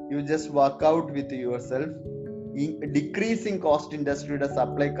 You just work out with yourself. Decreasing cost industryയുടെ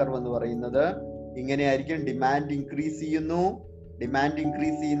supply curve എന്ന് പറയുന്നത് ഇങ്ങനെയായിരിക്കും. Demand increase ചെയ്യുന്നു. Demand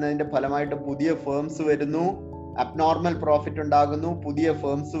increase ചെയ്യുന്നതിന്റെ ഫലമായിട്ട് പുതിയ ഫേംസ് വരുന്നു. അബ്നോർമൽ പ്രോഫിറ്റ് ഉണ്ടാകുന്നു. പുതിയ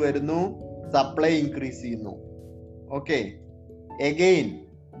ഫേംസ് വരുന്നു. സപ്ലൈ ഇൻക്രീസ് ചെയ്യുന്നു. ഓക്കെ. Again,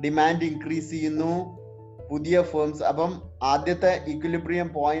 ഡിമാൻഡ് ഇൻക്രീസ് ചെയ്യുന്നു, പുതിയ ഫേംസ്. അപ്പം ആദ്യത്തെ ഇക്വിലിബ്രിയം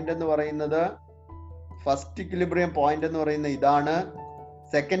പോയിന്റ് എന്ന് പറയുന്നത്, ഫസ്റ്റ് ഇക്വിലിബ്രിയം പോയിന്റ് എന്ന് പറയുന്നത് ഇതാണ്.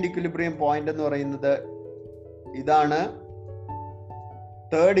 സെക്കൻഡ് ഇക്വിലിബ്രിയം പോയിന്റ് എന്ന് പറയുന്നത് ഇതാണ്.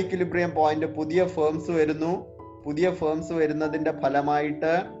 തേർഡ് ഇക്വിലിബ്രിയം പോയിന്റ് പുതിയ ഫേംസ് വരുന്നു. പുതിയ ഫേംസ് വരുന്നതിന്റെ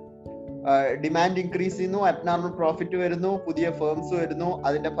ഫലമായിട്ട് ഡിമാൻഡ് ഇൻക്രീസ് ചെയ്യുന്നു, അബ്നോർമൽ പ്രോഫിറ്റ് വരുന്നു, പുതിയ ഫേംസ് വരുന്നു.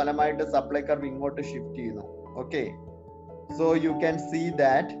 അതിന്റെ ഫലമായിട്ട് സപ്ലൈ കർവ് ഇങ്ങോട്ട് ഷിഫ്റ്റ് ചെയ്യുന്നു. Okay, so you can see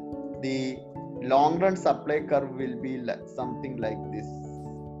that the long run supply curve will be something like this.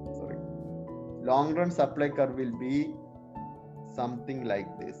 Sorry, long run supply curve will be something like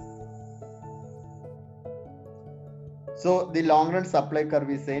this. So the long run supply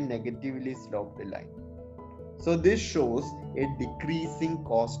curve is a negatively sloped line. So this shows a decreasing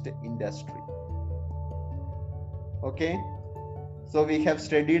cost industry. Okay, so we have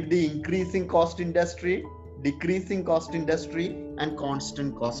studied the increasing cost industry, decreasing cost industry, and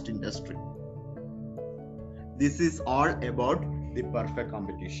constant cost industry. This is all about the perfect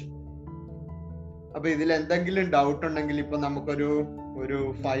competition. അപ്പൊ ഇതിൽ എന്തെങ്കിലും doubt ഉണ്ടെങ്കിൽ ഇപ്പൊ നമുക്കൊരു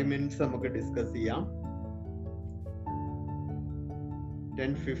 5 minutes നമുക്ക് discuss ചെയ്യാം.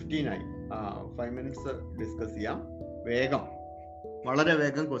 10:15 ആയി. 5 minutes discuss ചെയ്യാം. വേഗം, വളരെ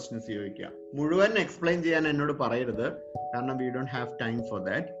വേഗം ക്വസ്റ്റ്യൻസ് ചോദിക്കുക. മുഴുവൻ എക്സ്പ്ലെയിൻ ചെയ്യാൻ എന്നോട് പറയരുത്, കാരണം we don't have time for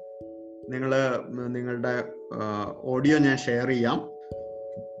that. നിങ്ങളുടെ ഓഡിയോ ഞാൻ ഷെയർ ചെയ്യാം,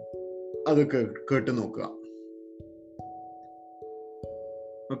 അത് കേട്ട് നോക്കുക.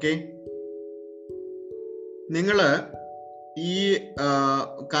 ഓക്കെ, നിങ്ങൾ ഈ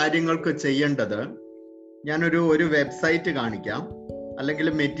കാര്യങ്ങൾക്ക് ചെയ്യേണ്ടത്, ഞാനൊരു വെബ്സൈറ്റ് കാണിക്കാം, അല്ലെങ്കിൽ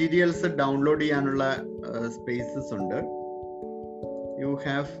മെറ്റീരിയൽസ് ഡൗൺലോഡ് ചെയ്യാനുള്ള സ്പേസസ് ഉണ്ട്. You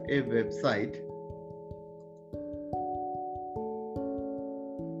have A website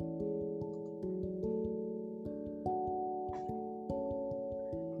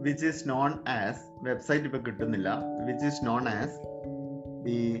which is known as, website ഇപ്പൊ കിട്ടുന്നില്ല, which is known as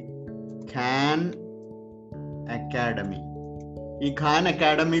the Khan Academy. ഈ ഖാൻ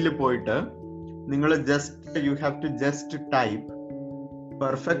അക്കാഡമിയിൽ പോയിട്ട് നിങ്ങൾ you have to just type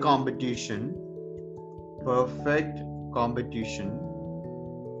perfect competition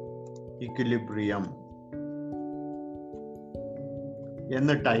equilibrium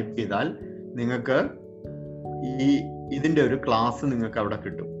എന്ന് ടൈപ്പ് ചെയ്താൽ നിങ്ങൾക്ക് ഇതിന്റെ ഒരു ക്ലാസ് നിങ്ങൾക്ക് അവിടെ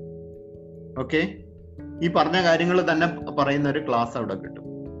കിട്ടും. ഓക്കെ, ഈ പറഞ്ഞ കാര്യങ്ങൾ തന്നെ പറയുന്ന ഒരു ക്ലാസ് അവിടെ കിട്ടും.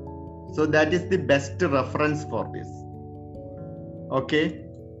 So that is the best reference for this. Okay,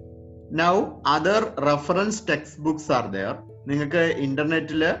 now other reference text books are there. നിങ്ങൾക്ക്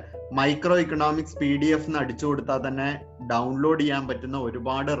ഇന്റർനെറ്റിൽ മൈക്രോ ഇക്കണോമിക്സ് PDF അടിച്ചു കൊടുത്താൽ തന്നെ ഡൗൺലോഡ് ചെയ്യാൻ പറ്റുന്ന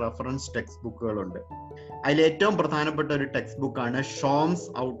ഒരുപാട് റെഫറൻസ് ടെക്സ്റ്റ് ബുക്കുകളുണ്ട്. അതിൽ ഏറ്റവും പ്രധാനപ്പെട്ട ഒരു ടെക്സ്റ്റ് ബുക്കാണ് ഷോംസ്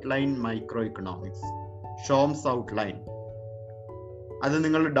ഔട്ട്ലൈൻ മൈക്രോ ഇക്കണോമിക്സ്. ഷോംസ് ഔട്ട്ലൈൻ, അത്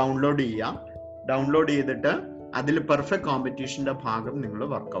നിങ്ങൾ ഡൗൺലോഡ് ചെയ്യാം. ഡൗൺലോഡ് ചെയ്തിട്ട് അതിൽ പെർഫെക്റ്റ് കോമ്പറ്റീഷന്റെ ഭാഗം നിങ്ങൾ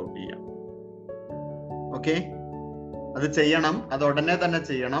വർക്ക്ഔട്ട് ചെയ്യാം. ഓക്കെ, അത് ചെയ്യണം, അത് ഉടനെ തന്നെ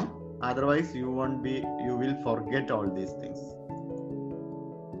ചെയ്യണം. Otherwise you will forget all these things.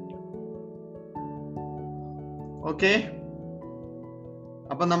 Okay,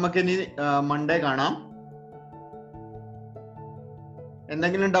 അപ്പൊ നമുക്കിനി മൺഡേ കാണാം.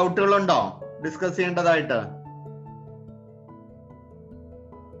 എന്തെങ്കിലും ഡൗട്ടുകളുണ്ടോ ഡിസ്കസ് ചെയ്യേണ്ടതായിട്ട്?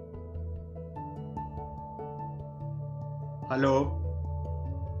 ഹലോ,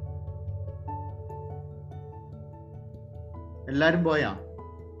 എല്ലാരും പോയാ?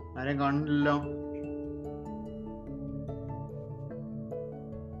 ആരെയും കാണുന്നില്ലല്ലോ.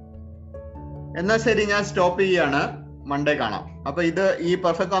 എന്നാ ശരി, ഞാൻ സ്റ്റോപ്പ് ചെയ്യാണ്. മൺഡേ കാണാം. അപ്പൊ ഈ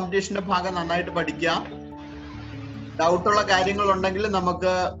പെർഫെക്റ്റ് കോമ്പറ്റീഷന്റെ ഭാഗം നന്നായിട്ട് പഠിക്കുക. ഡൗട്ടുള്ള കാര്യങ്ങൾ ഉണ്ടെങ്കിൽ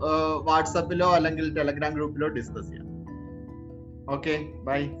നമുക്ക് വാട്സപ്പിലോ അല്ലെങ്കിൽ ടെലഗ്രാം ഗ്രൂപ്പിലോ ഡിസ്കസ് ചെയ്യാം. Okay,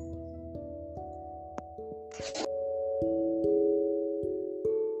 by.